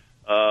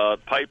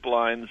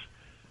 pipelines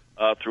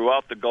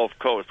throughout the Gulf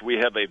Coast. We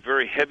have a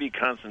very heavy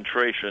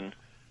concentration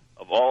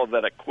of all of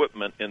that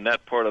equipment in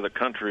that part of the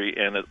country,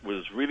 and it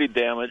was really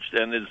damaged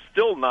and is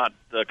still not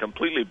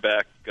completely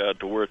back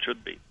to where it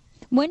should be.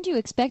 When do you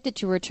expect it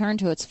to return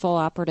to its full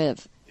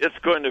operative? It's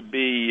going to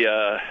be,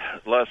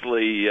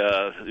 Leslie,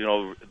 a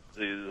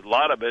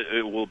lot of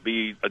it will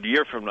be a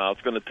year from now.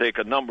 It's going to take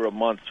a number of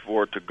months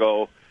for it to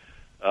go.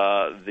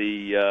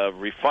 The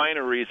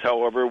refineries,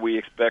 however, we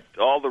expect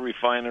all the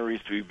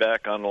refineries to be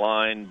back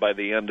online by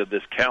the end of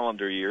this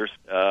calendar year.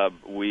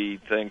 We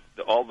think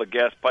all the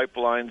gas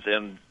pipelines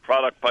and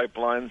product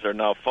pipelines are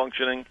now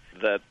functioning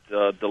that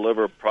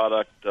deliver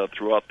product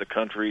throughout the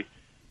country.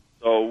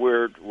 So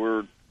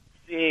we're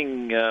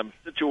seeing a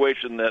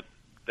situation that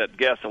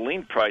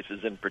gasoline prices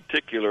in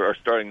particular are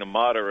starting to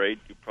moderate.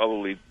 You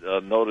probably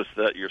noticed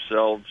that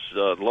yourselves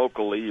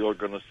locally. You're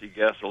going to see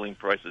gasoline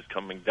prices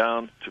coming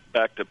down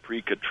back to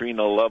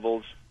pre-Katrina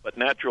levels. But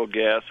natural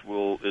gas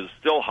is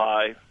still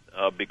high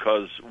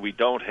because we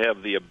don't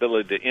have the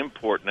ability to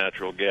import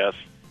natural gas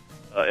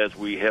as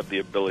we have the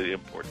ability to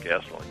import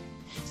gasoline.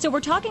 So we're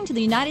talking to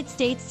the United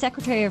States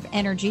Secretary of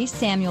Energy,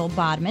 Samuel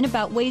Bodman,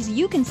 about ways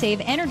you can save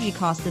energy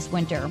costs this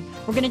winter.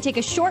 We're going to take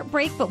a short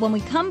break, but when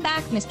we come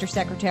back, Mr.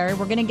 Secretary,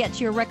 we're going to get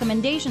to your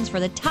recommendations for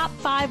the top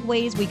 5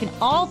 ways we can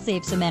all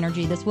save some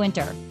energy this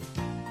winter.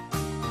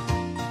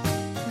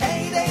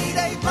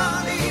 888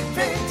 Money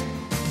Pit.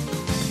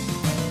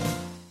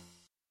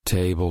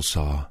 Table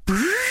saw.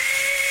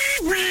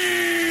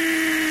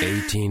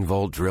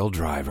 18-volt drill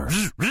driver.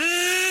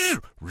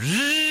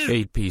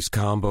 8-piece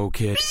combo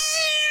kit.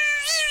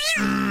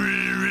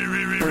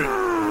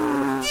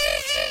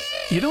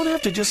 You don't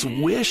have to just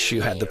wish you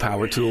had the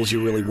power tools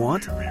you really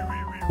want.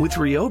 With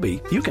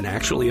Ryobi, you can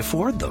actually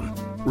afford them.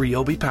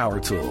 Ryobi Power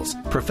Tools.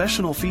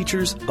 Professional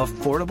features,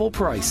 affordable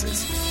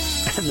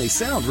prices. And they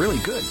sound really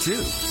good,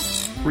 too.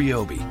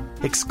 Ryobi.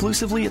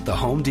 Exclusively at the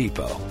Home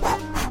Depot.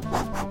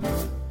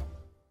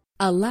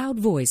 A loud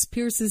voice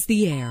pierces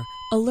the air,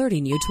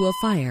 alerting you to a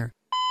fire.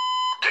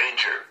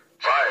 Danger!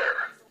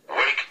 Fire!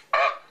 Wake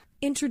up!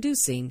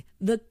 Introducing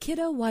the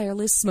Kidda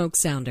Wireless Smoke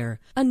Sounder,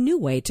 a new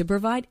way to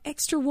provide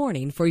extra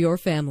warning for your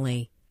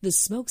family. The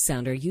smoke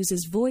sounder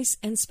uses voice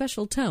and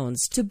special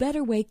tones to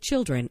better wake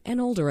children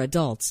and older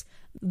adults,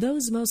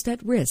 those most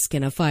at risk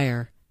in a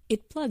fire.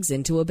 It plugs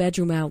into a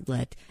bedroom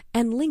outlet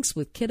and links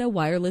with Kidda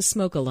Wireless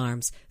smoke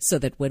alarms so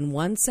that when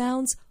one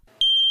sounds,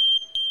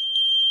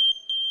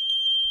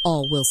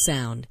 all will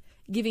sound,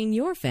 giving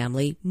your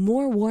family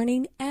more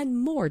warning and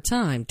more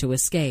time to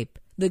escape.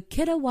 The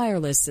Kidda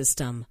Wireless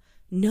System.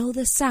 Know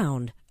the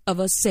sound of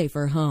a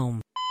safer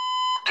home.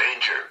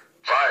 Danger!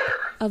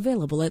 Fire!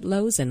 Available at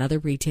Lowe's and other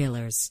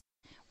retailers.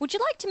 Would you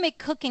like to make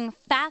cooking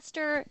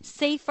faster,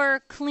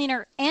 safer,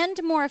 cleaner, and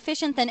more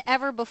efficient than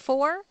ever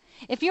before?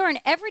 If you're an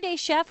everyday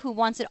chef who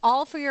wants it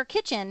all for your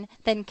kitchen,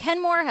 then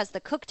Kenmore has the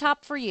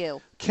cooktop for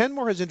you.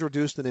 Kenmore has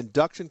introduced an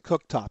induction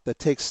cooktop that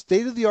takes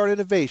state-of-the-art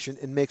innovation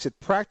and makes it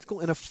practical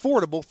and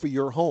affordable for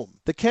your home.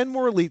 The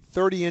Kenmore Elite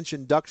 30-inch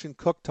induction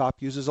cooktop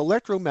uses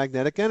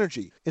electromagnetic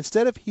energy.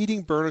 Instead of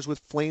heating burners with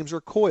flames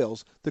or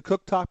coils, the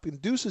cooktop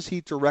induces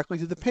heat directly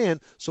to the pan,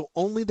 so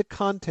only the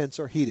contents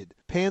are heated.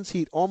 Pans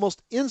heat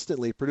almost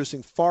instantly,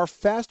 producing far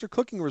faster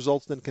cooking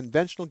results than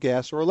conventional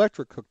gas or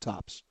electric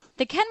cooktops.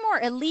 The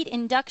Kenmore Elite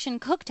Induction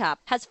Cooktop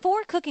has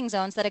 4 cooking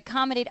zones that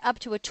accommodate up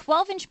to a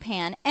 12-inch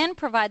pan and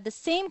provide the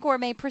same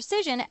gourmet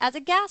precision as a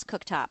gas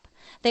cooktop.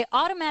 They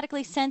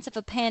automatically sense if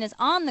a pan is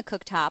on the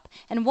cooktop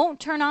and won't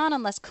turn on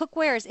unless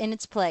cookware is in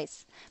its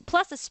place.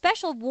 Plus, a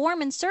special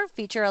warm and serve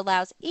feature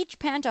allows each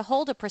pan to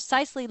hold a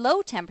precisely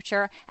low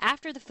temperature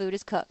after the food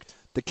is cooked.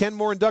 The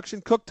Kenmore induction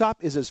cooktop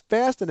is as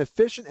fast and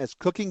efficient as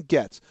cooking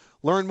gets.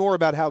 Learn more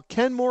about how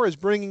Kenmore is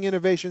bringing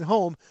innovation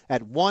home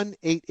at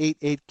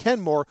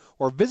 1-888-KENMORE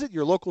or visit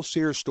your local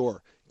Sears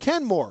store.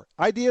 Kenmore,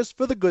 ideas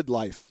for the good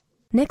life.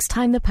 Next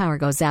time the power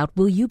goes out,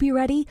 will you be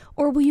ready,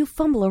 or will you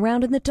fumble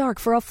around in the dark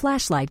for a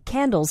flashlight,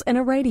 candles, and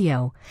a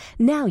radio?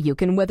 Now you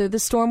can weather the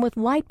storm with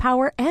light,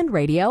 power, and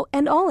radio,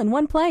 and all in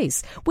one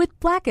place with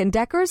Black &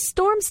 Decker's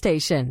Storm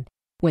Station.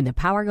 When the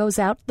power goes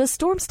out, the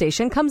Storm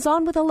Station comes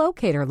on with a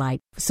locator light,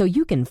 so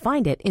you can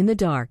find it in the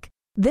dark.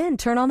 Then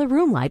turn on the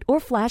room light or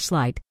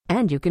flashlight,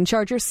 and you can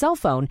charge your cell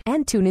phone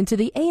and tune into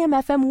the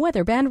AM/FM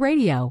weather band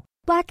radio.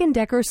 Black &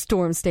 Decker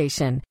Storm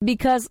Station,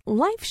 because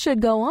life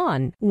should go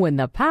on when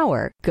the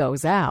power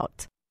goes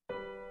out.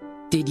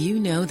 Did you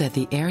know that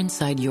the air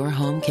inside your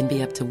home can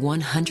be up to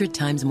 100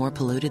 times more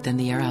polluted than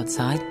the air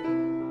outside?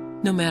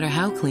 No matter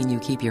how clean you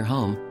keep your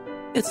home,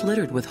 it's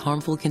littered with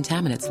harmful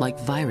contaminants like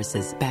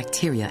viruses,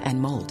 bacteria,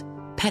 and mold,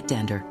 pet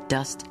dander,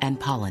 dust, and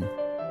pollen.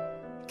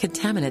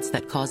 Contaminants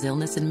that cause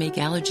illness and make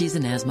allergies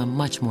and asthma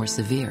much more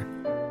severe.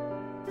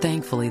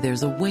 Thankfully,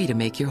 there's a way to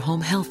make your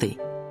home healthy.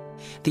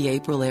 The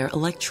Aprilaire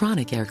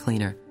electronic air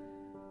cleaner.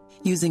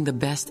 Using the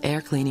best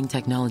air cleaning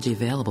technology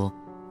available,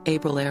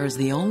 Aprilaire is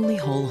the only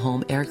whole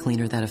home air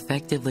cleaner that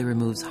effectively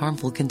removes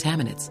harmful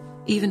contaminants,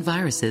 even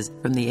viruses,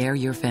 from the air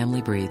your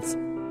family breathes.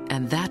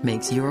 And that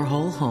makes your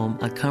whole home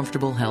a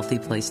comfortable, healthy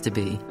place to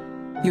be.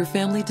 Your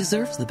family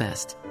deserves the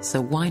best,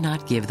 so why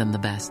not give them the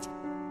best?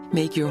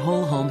 Make your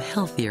whole home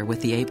healthier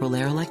with the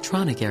Aprilaire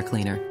electronic air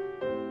cleaner.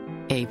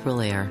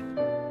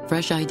 Aprilaire.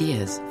 Fresh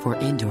ideas for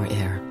indoor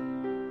air.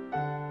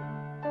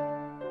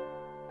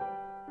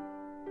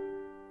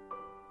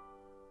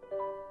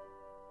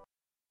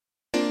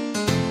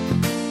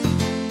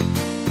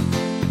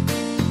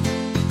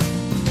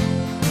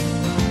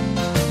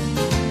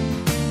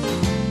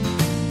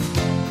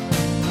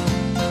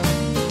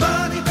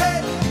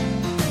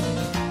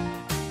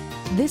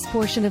 This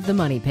portion of the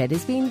Money Pit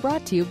is being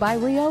brought to you by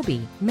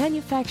Ryobi,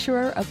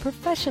 manufacturer of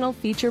professional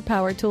feature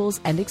power tools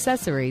and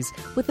accessories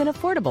with an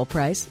affordable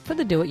price for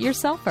the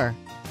do-it-yourselfer.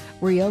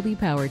 Ryobi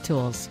Power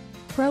Tools.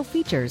 Pro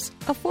features,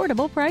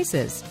 affordable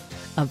prices.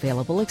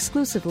 Available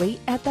exclusively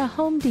at the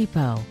Home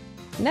Depot.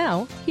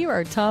 Now, here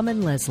are Tom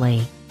and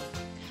Leslie.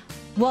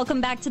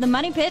 Welcome back to the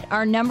Money Pit.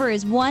 Our number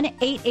is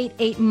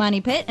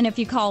 1-888-MONEY-PIT, and if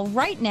you call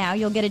right now,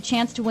 you'll get a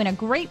chance to win a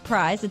great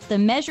prize. It's the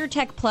Measure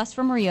Tech Plus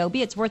from Ryobi.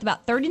 It's worth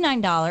about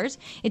 $39.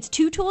 It's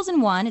 2 tools in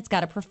one. It's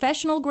got a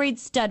professional-grade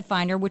stud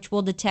finder, which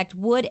will detect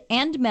wood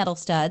and metal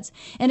studs,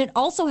 and it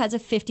also has a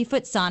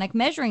 50-foot sonic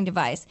measuring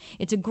device.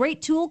 It's a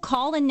great tool.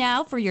 Call in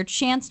now for your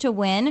chance to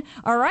win.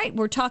 All right,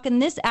 we're talking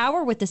this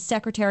hour with the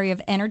Secretary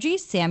of Energy,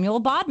 Samuel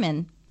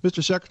Bodman.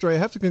 Mr. Secretary, I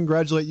have to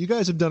congratulate you.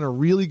 Guys have done a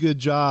really good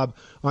job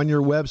on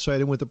your website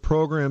and with the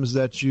programs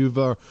that you've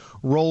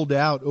rolled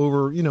out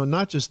over,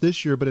 not just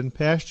this year, but in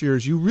past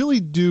years. You really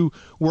do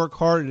work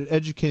hard at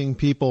educating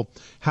people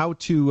how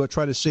to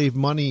try to save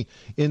money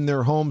in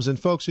their homes. And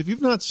folks, if you've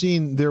not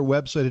seen their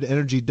website at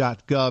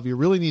energy.gov, you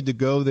really need to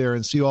go there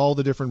and see all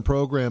the different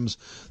programs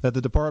that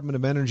the Department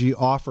of Energy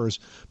offers.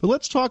 But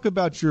let's talk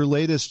about your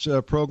latest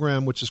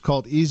program, which is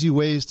called Easy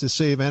Ways to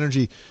Save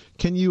Energy.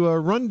 Can you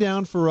run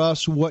down for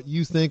us what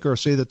you think are,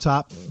 say, the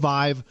top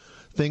 5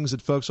 things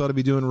that folks ought to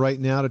be doing right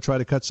now to try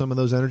to cut some of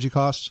those energy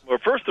costs? Well,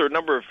 first, there are a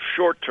number of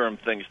short-term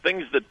things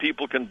that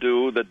people can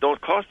do that don't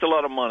cost a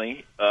lot of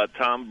money,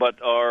 Tom, but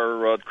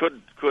are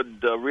could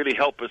really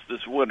help us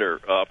this winter.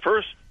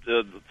 First,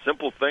 the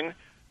simple thing,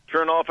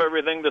 turn off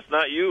everything that's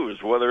not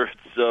used, whether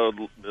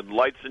it's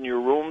lights in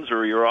your rooms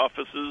or your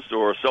offices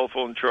or cell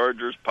phone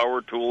chargers,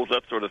 power tools,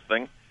 that sort of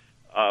thing.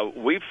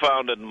 We've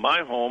found in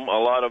my home a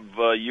lot of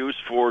use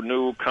for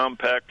new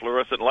compact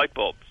fluorescent light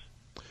bulbs.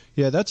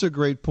 Yeah, that's a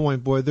great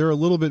point, boy. They're a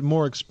little bit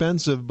more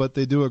expensive, but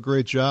they do a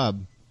great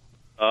job.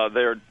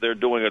 They're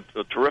doing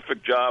a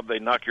terrific job. They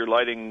knock your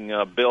lighting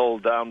bill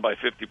down by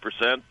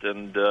 50%,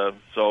 and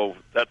so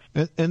that's...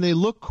 And they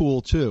look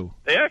cool, too.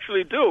 They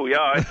actually do,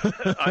 yeah.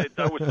 I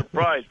was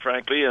surprised,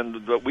 frankly,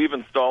 and we've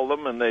installed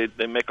them, and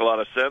they make a lot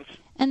of sense.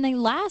 And they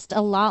last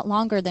a lot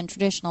longer than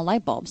traditional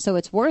light bulbs, so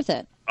it's worth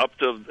it. Up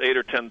to 8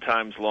 or 10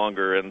 times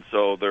longer, and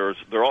so there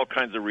are all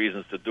kinds of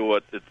reasons to do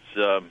it. It's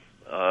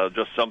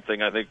just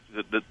something I think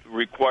that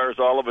requires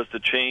all of us to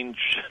change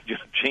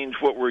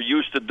what we're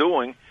used to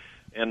doing,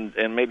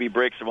 and maybe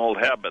break some old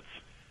habits.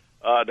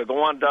 To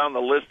go on down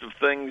the list of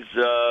things,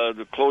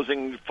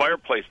 closing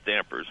fireplace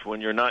dampers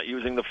when you're not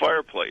using the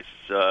fireplace.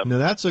 Now,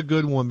 that's a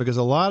good one because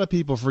a lot of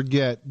people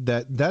forget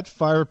that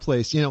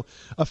fireplace,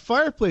 a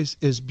fireplace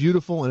is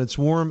beautiful and it's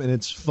warm and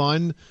it's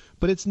fun,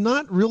 but it's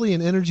not really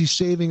an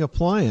energy-saving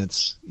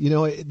appliance.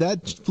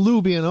 That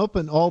flue being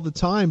open all the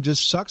time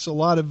just sucks a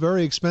lot of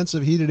very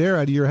expensive heated air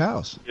out of your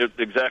house. You're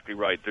exactly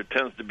right. There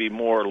tends to be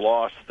more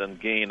loss than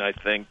gain, I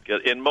think,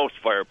 in most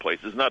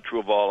fireplaces. Not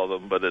true of all of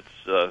them, but it's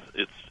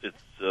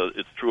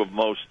true of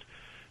most.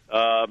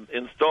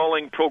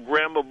 Installing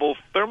programmable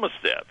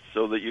thermostats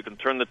so that you can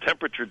turn the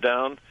temperature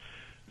down,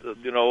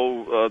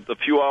 a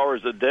few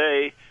hours a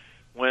day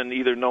when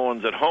either no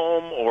one's at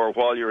home or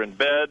while you're in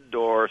bed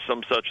or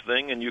some such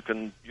thing, and you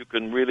can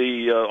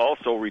really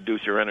also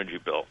reduce your energy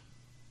bill.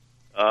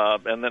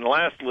 And then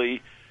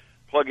lastly,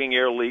 plugging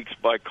air leaks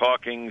by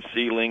caulking,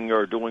 sealing,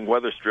 or doing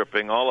weather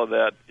stripping, all of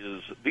that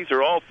these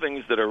are all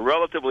things that are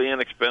relatively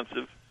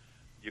inexpensive.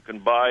 You can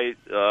buy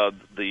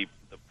the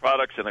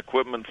products and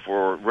equipment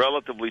for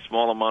relatively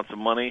small amounts of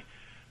money.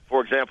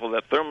 For example,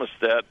 that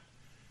thermostat,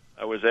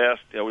 I was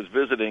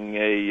visiting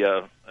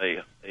a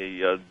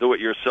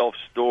do-it-yourself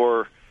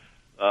store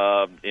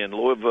in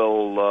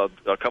Louisville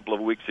a couple of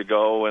weeks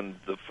ago, and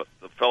the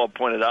fellow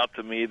pointed out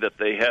to me that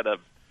they had a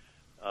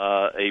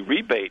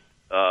rebate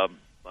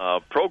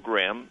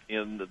program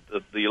in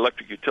the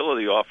electric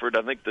utility offered.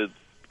 I think the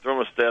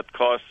thermostat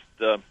cost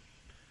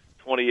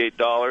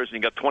 $28, and you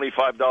got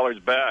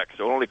 $25 back.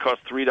 So it only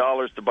cost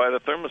 $3 to buy the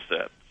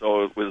thermostat.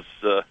 So it was,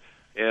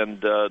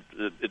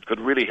 it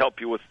could really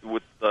help you with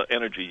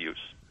energy use.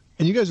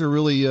 And you guys are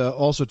really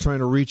also trying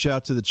to reach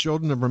out to the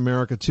children of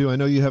America, too. I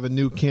know you have a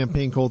new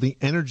campaign called the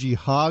Energy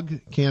Hog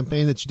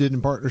campaign that you did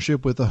in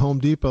partnership with the Home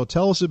Depot.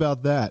 Tell us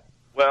about that.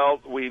 Well,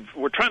 we're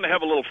trying to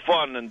have a little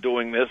fun in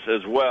doing this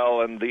as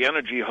well, and the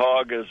Energy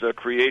Hog is a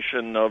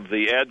creation of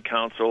the Ad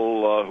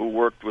Council who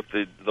worked with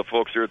the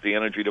folks here at the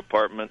Energy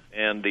Department,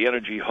 and the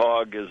Energy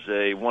Hog is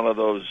one of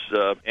those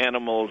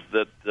animals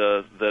that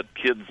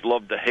kids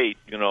love to hate,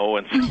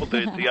 and so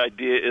the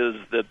idea is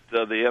that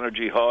the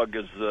Energy Hog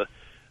is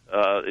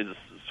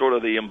sort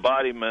of the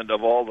embodiment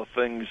of all the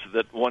things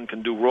that one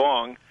can do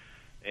wrong.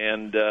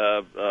 And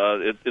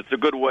it's a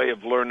good way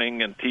of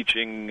learning and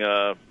teaching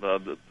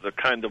the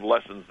kind of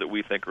lessons that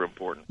we think are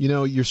important.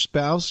 Your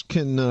spouse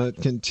can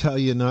tell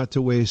you not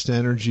to waste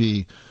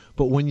energy,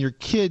 but when your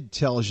kid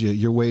tells you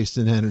you're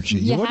wasting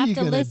energy, what are you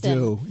going to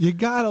do? You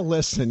got to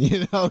listen.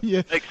 It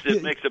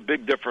makes a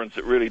big difference.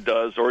 It really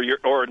does.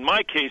 Or in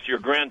my case, your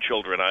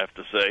grandchildren, I have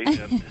to say,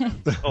 and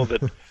so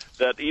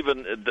that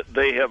even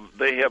they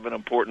have an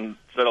important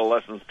set of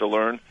lessons to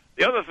learn.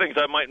 The other things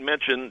I might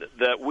mention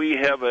that we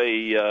have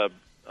a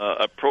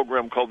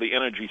program called the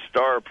Energy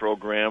Star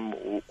program,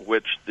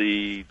 which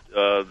the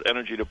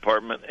Energy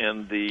Department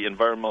and the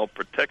Environmental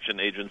Protection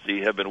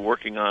Agency have been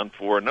working on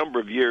for a number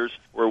of years,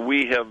 where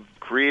we have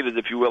created,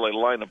 if you will, a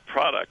line of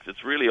products.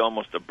 It's really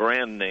almost a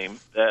brand name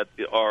that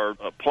are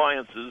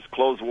appliances,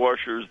 clothes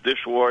washers,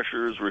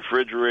 dishwashers,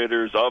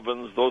 refrigerators,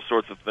 ovens, those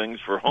sorts of things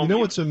for home use.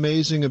 What's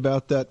amazing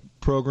about that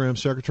program,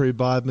 Secretary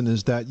Bodman,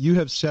 is that you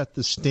have set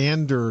the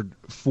standard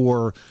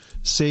for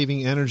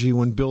saving energy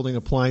when building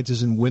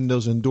appliances and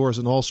windows and doors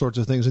and all sorts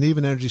of things, and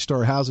even Energy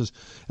Star houses.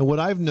 And what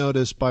I've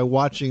noticed by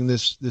watching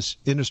this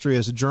industry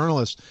as a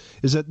journalist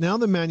is that now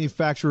the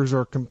manufacturers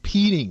are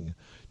competing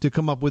to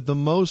come up with the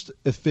most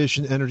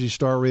efficient Energy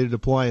Star rated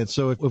appliance.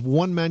 So if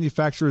one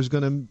manufacturer is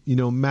going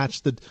to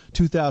match the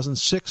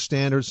 2006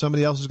 standard,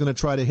 somebody else is going to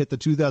try to hit the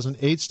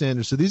 2008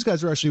 standard. So these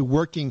guys are actually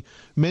working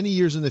many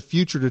years in the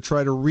future to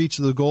try to reach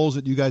the goals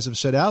that you guys have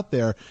set out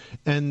there,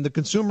 and the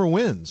consumer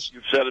wins.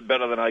 You've said it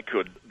better than I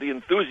could. The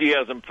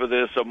enthusiasm for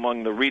this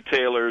among the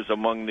retailers,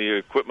 among the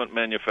equipment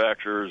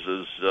manufacturers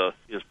is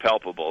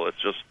palpable. It's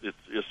just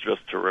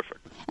terrific.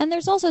 And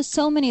there's also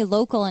so many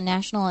local and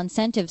national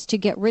incentives to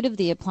get rid of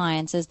the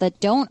appliances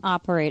that don't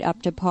operate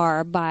up to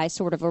par by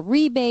sort of a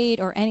rebate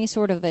or any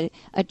sort of a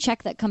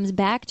check that comes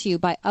back to you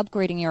by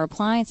upgrading your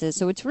appliances.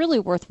 So it's really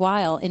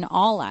worthwhile in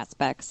all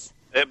aspects.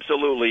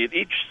 Absolutely.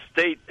 Each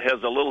state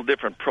has a little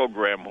different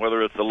program,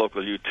 whether it's the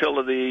local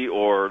utility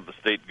or the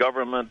state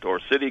government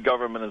or city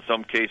government in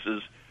some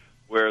cases,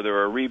 where there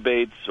are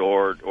rebates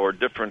or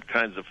different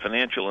kinds of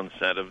financial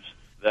incentives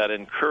that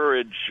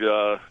encourage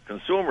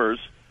consumers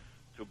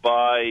to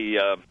buy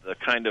the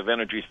kind of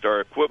Energy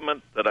Star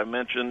equipment that I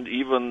mentioned,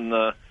 even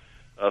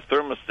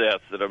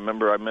thermostats that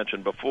I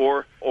mentioned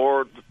before,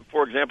 or,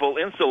 for example,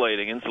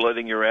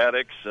 insulating your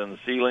attics and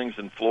ceilings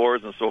and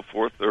floors and so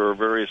forth. There are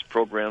various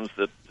programs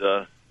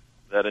that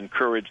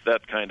encourage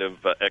that kind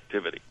of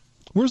activity.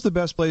 Where's the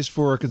best place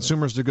for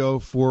consumers to go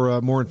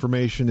for more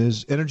information?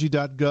 Is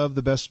energy.gov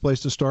the best place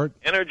to start?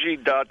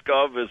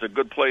 Energy.gov is a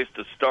good place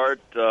to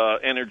start.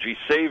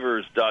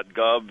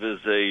 EnergySavers.gov is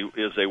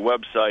a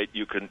website.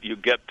 You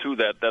get to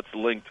that. That's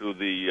linked to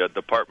the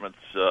department's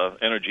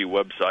energy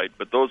website.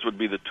 But those would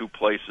be the two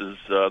places.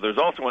 There's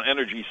also an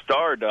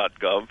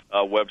EnergyStar.gov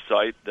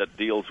website that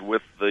deals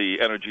with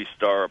the Energy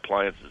Star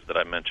appliances that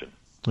I mentioned.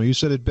 Well, you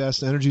said it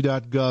best.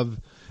 Energy.gov.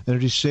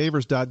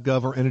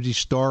 EnergySavers.gov or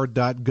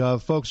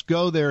EnergyStar.gov. Folks,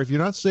 go there. If you're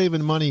not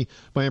saving money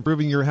by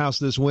improving your house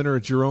this winter,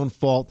 it's your own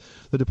fault.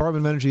 The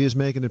Department of Energy is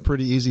making it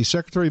pretty easy.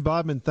 Secretary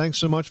Bodman, thanks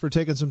so much for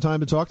taking some time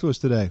to talk to us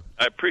today.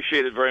 I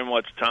appreciate it very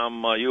much,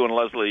 Tom. You and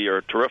Leslie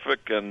are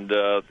terrific, and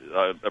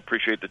I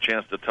appreciate the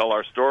chance to tell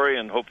our story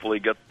and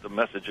hopefully get the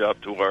message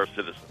out to our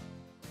citizens.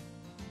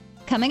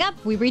 Coming up,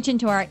 we reach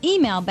into our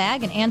email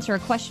bag and answer a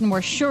question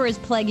we're sure is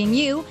plaguing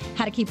you: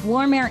 how to keep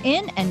warm air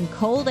in and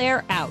cold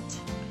air out.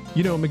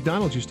 You know,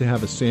 McDonald's used to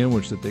have a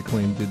sandwich that they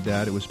claimed did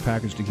that. It was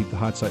packaged to keep the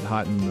hot side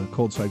hot and the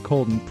cold side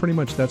cold, and pretty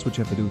much that's what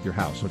you have to do with your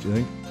house, don't you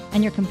think?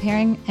 And you're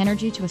comparing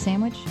energy to a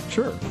sandwich?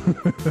 Sure.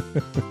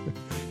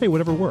 Hey,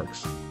 whatever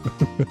works.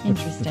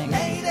 Interesting.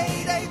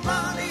 888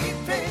 Money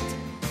Pit.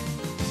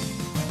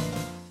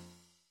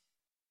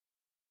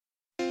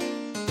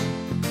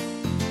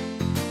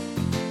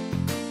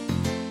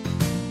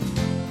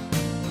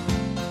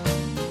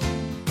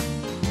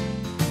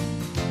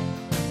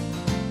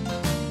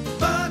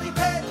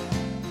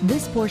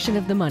 This portion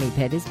of the Money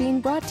Pit is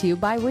being brought to you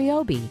by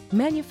Ryobi,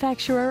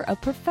 manufacturer of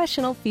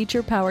professional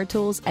feature power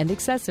tools and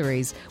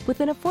accessories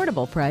with an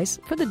affordable price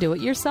for the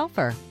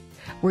do-it-yourselfer.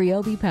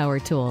 Ryobi Power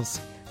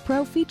Tools.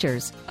 Pro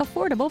features,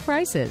 affordable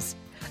prices.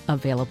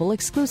 Available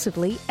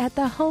exclusively at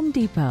the Home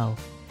Depot.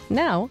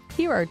 Now,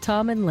 here are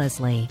Tom and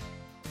Leslie.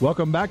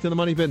 Welcome back to the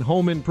Money Pit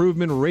Home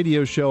Improvement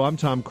Radio Show. I'm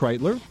Tom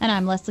Kraeutler. And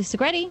I'm Leslie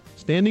Segrete.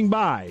 Standing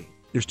by.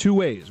 There's two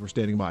ways we're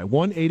standing by.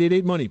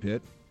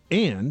 1-888-MONEY-PIT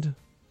and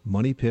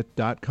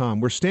MoneyPit.com.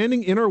 We're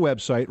standing in our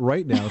website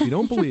right now. If you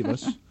don't believe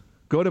us,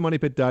 go to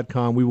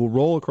MoneyPit.com. We will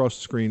roll across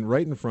the screen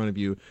right in front of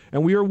you,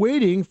 and we are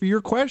waiting for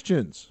your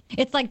questions.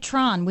 It's like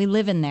Tron. We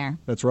live in there.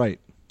 That's right.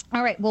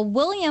 All right. Well,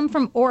 William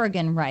from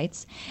Oregon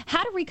writes,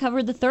 how to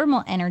recover the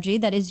thermal energy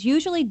that is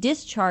usually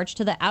discharged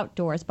to the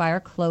outdoors by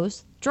our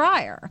clothes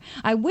dryer.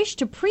 I wish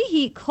to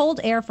preheat cold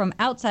air from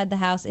outside the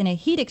house in a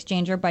heat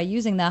exchanger by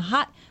using the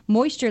hot,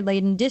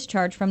 moisture-laden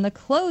discharge from the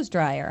clothes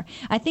dryer.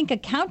 I think a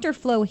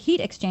counterflow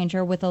heat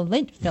exchanger with a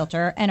lint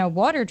filter and a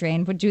water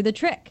drain would do the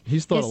trick.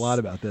 He's thought a lot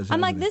about this.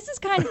 I'm like, this is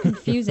kind of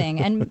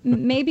confusing, and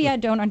maybe I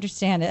don't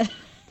understand it.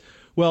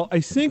 Well, I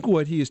think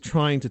what he is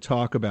trying to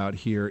talk about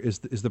here is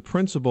the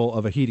principle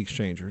of a heat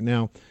exchanger.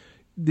 Now,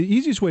 the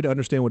easiest way to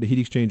understand what a heat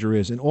exchanger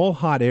is, and all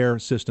hot air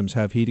systems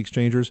have heat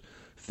exchangers,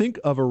 think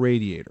of a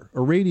radiator.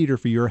 A radiator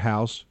for your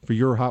house, for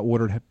your hot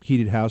water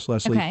heated house,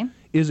 Leslie,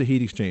 is a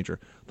heat exchanger.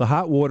 The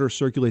hot water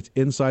circulates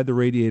inside the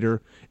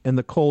radiator, and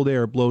the cold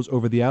air blows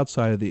over the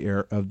outside of the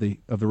air of the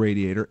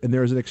radiator, and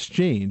there is an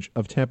exchange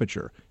of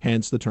temperature,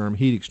 hence the term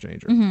heat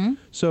exchanger. Mm-hmm.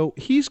 So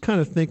he's kind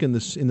of thinking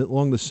this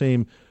along the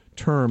same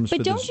terms.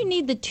 But don't you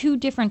need the two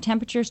different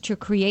temperatures to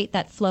create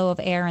that flow of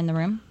air in the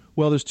room?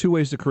 Well, there's two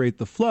ways to create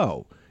the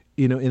flow.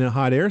 You know, in a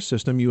hot air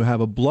system, you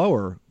have a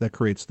blower that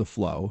creates the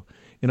flow.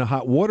 In a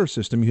hot water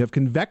system, you have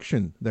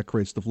convection that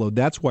creates the flow.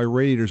 That's why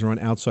radiators are on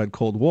outside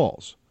cold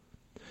walls.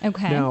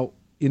 Okay. Now,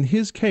 in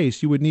his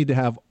case, you would need to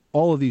have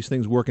all of these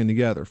things working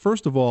together.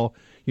 First of all,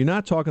 you're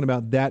not talking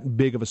about that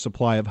big of a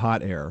supply of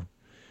hot air.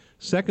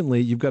 Secondly,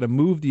 you've got to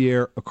move the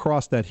air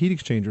across that heat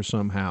exchanger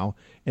somehow.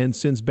 And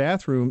since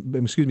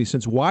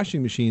since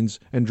washing machines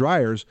and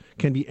dryers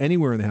can be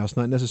anywhere in the house,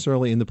 not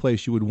necessarily in the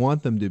place you would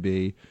want them to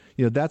be,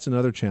 that's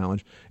another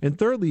challenge. And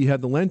thirdly, you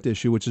have the lint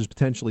issue, which is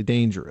potentially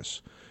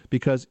dangerous.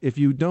 Because if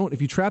you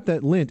trap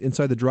that lint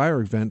inside the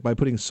dryer vent by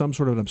putting some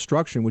sort of an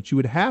obstruction, which you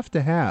would have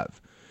to have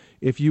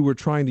if you were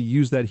trying to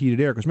use that heated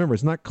air, because remember,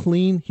 it's not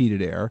clean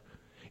heated air,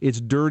 it's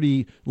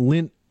dirty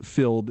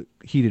lint-filled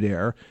heated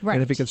air. Right.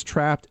 And if it gets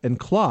trapped and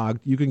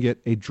clogged, you can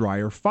get a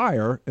dryer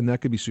fire, and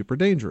that could be super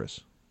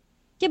dangerous.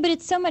 Yeah, but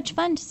it's so much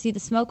fun to see the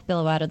smoke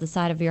billow out of the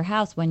side of your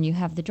house when you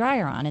have the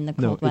dryer on in the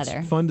cold weather.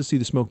 It's fun to see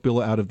the smoke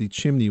billow out of the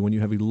chimney when you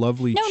have a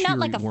lovely, No, cheery, not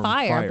like a warm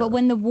fire, but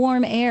when the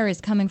warm air is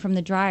coming from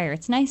the dryer.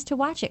 It's nice to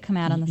watch it come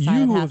out on the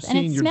side of the house. And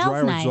it You have seen your smells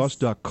dryer nice. exhaust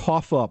duct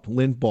cough up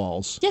lint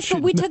balls. Yes,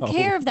 but we took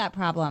care of that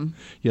problem.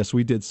 Yes,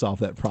 we did solve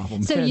that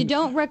problem. So And you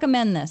don't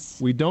recommend this?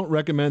 we don't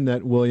recommend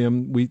that,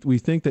 William. We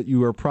think that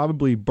you are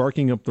probably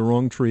barking up the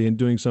wrong tree and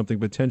doing something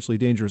potentially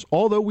dangerous,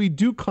 although we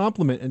do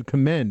compliment and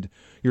commend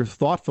your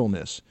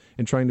thoughtfulness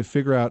in trying to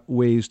figure out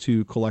ways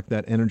to collect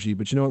that energy.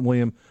 But you know what,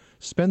 William?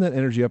 Spend that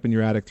energy up in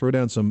your attic. Throw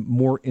down some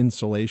more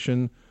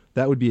insulation.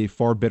 That would be a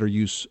far better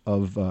use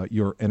of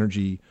your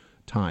energy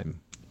time.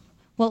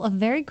 Well, a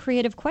very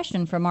creative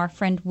question from our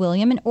friend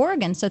William in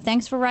Oregon. So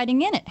thanks for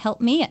writing in. It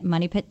helped me at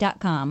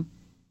moneypit.com.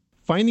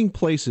 Finding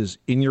places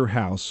in your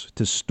house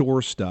to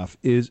store stuff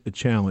is a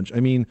challenge. I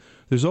mean,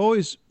 there's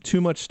always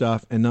too much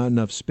stuff and not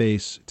enough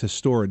space to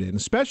store it in,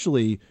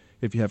 especially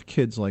if you have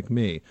kids like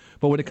me.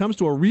 But when it comes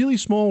to a really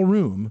small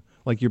room,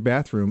 like your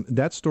bathroom,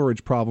 that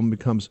storage problem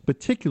becomes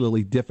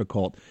particularly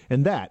difficult.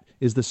 And that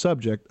is the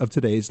subject of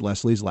today's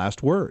Leslie's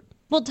Last Word.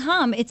 Well,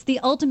 Tom, it's the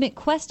ultimate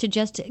quest to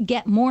just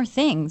get more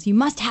things. You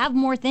must have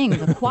more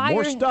things. Acquire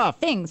More stuff.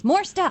 Things.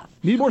 More stuff.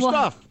 Need more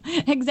stuff.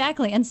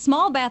 Exactly. And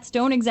small baths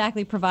don't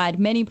exactly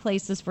provide many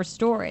places for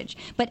storage.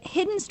 But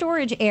hidden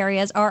storage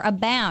areas are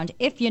abound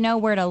if you know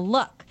where to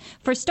look.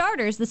 For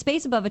starters, the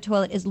space above a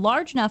toilet is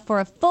large enough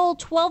for a full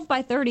 12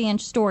 by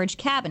 30-inch storage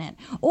cabinet.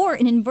 Or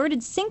an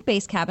inverted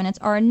sink-base cabinets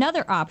are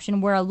another option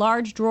where a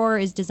large drawer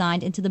is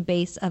designed into the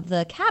base of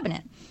the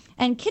cabinet.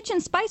 And kitchen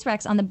spice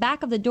racks on the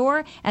back of the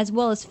door, as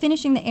well as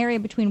finishing the area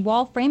between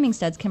wall framing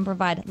studs, can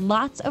provide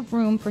lots of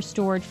room for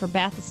storage for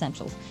bath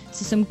essentials.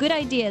 So some good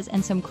ideas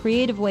and some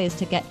creative ways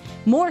to get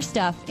more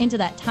stuff into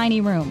that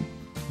tiny room.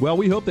 Well,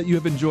 we hope that you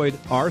have enjoyed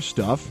our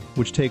stuff,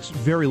 which takes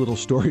very little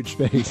storage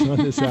space on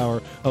this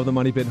hour of the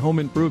Money Pit Home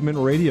Improvement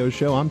Radio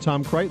Show. I'm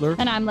Tom Kraeutler.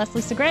 And I'm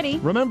Leslie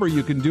Segrete. Remember,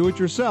 you can do it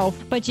yourself,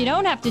 but you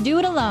don't have to do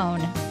it alone.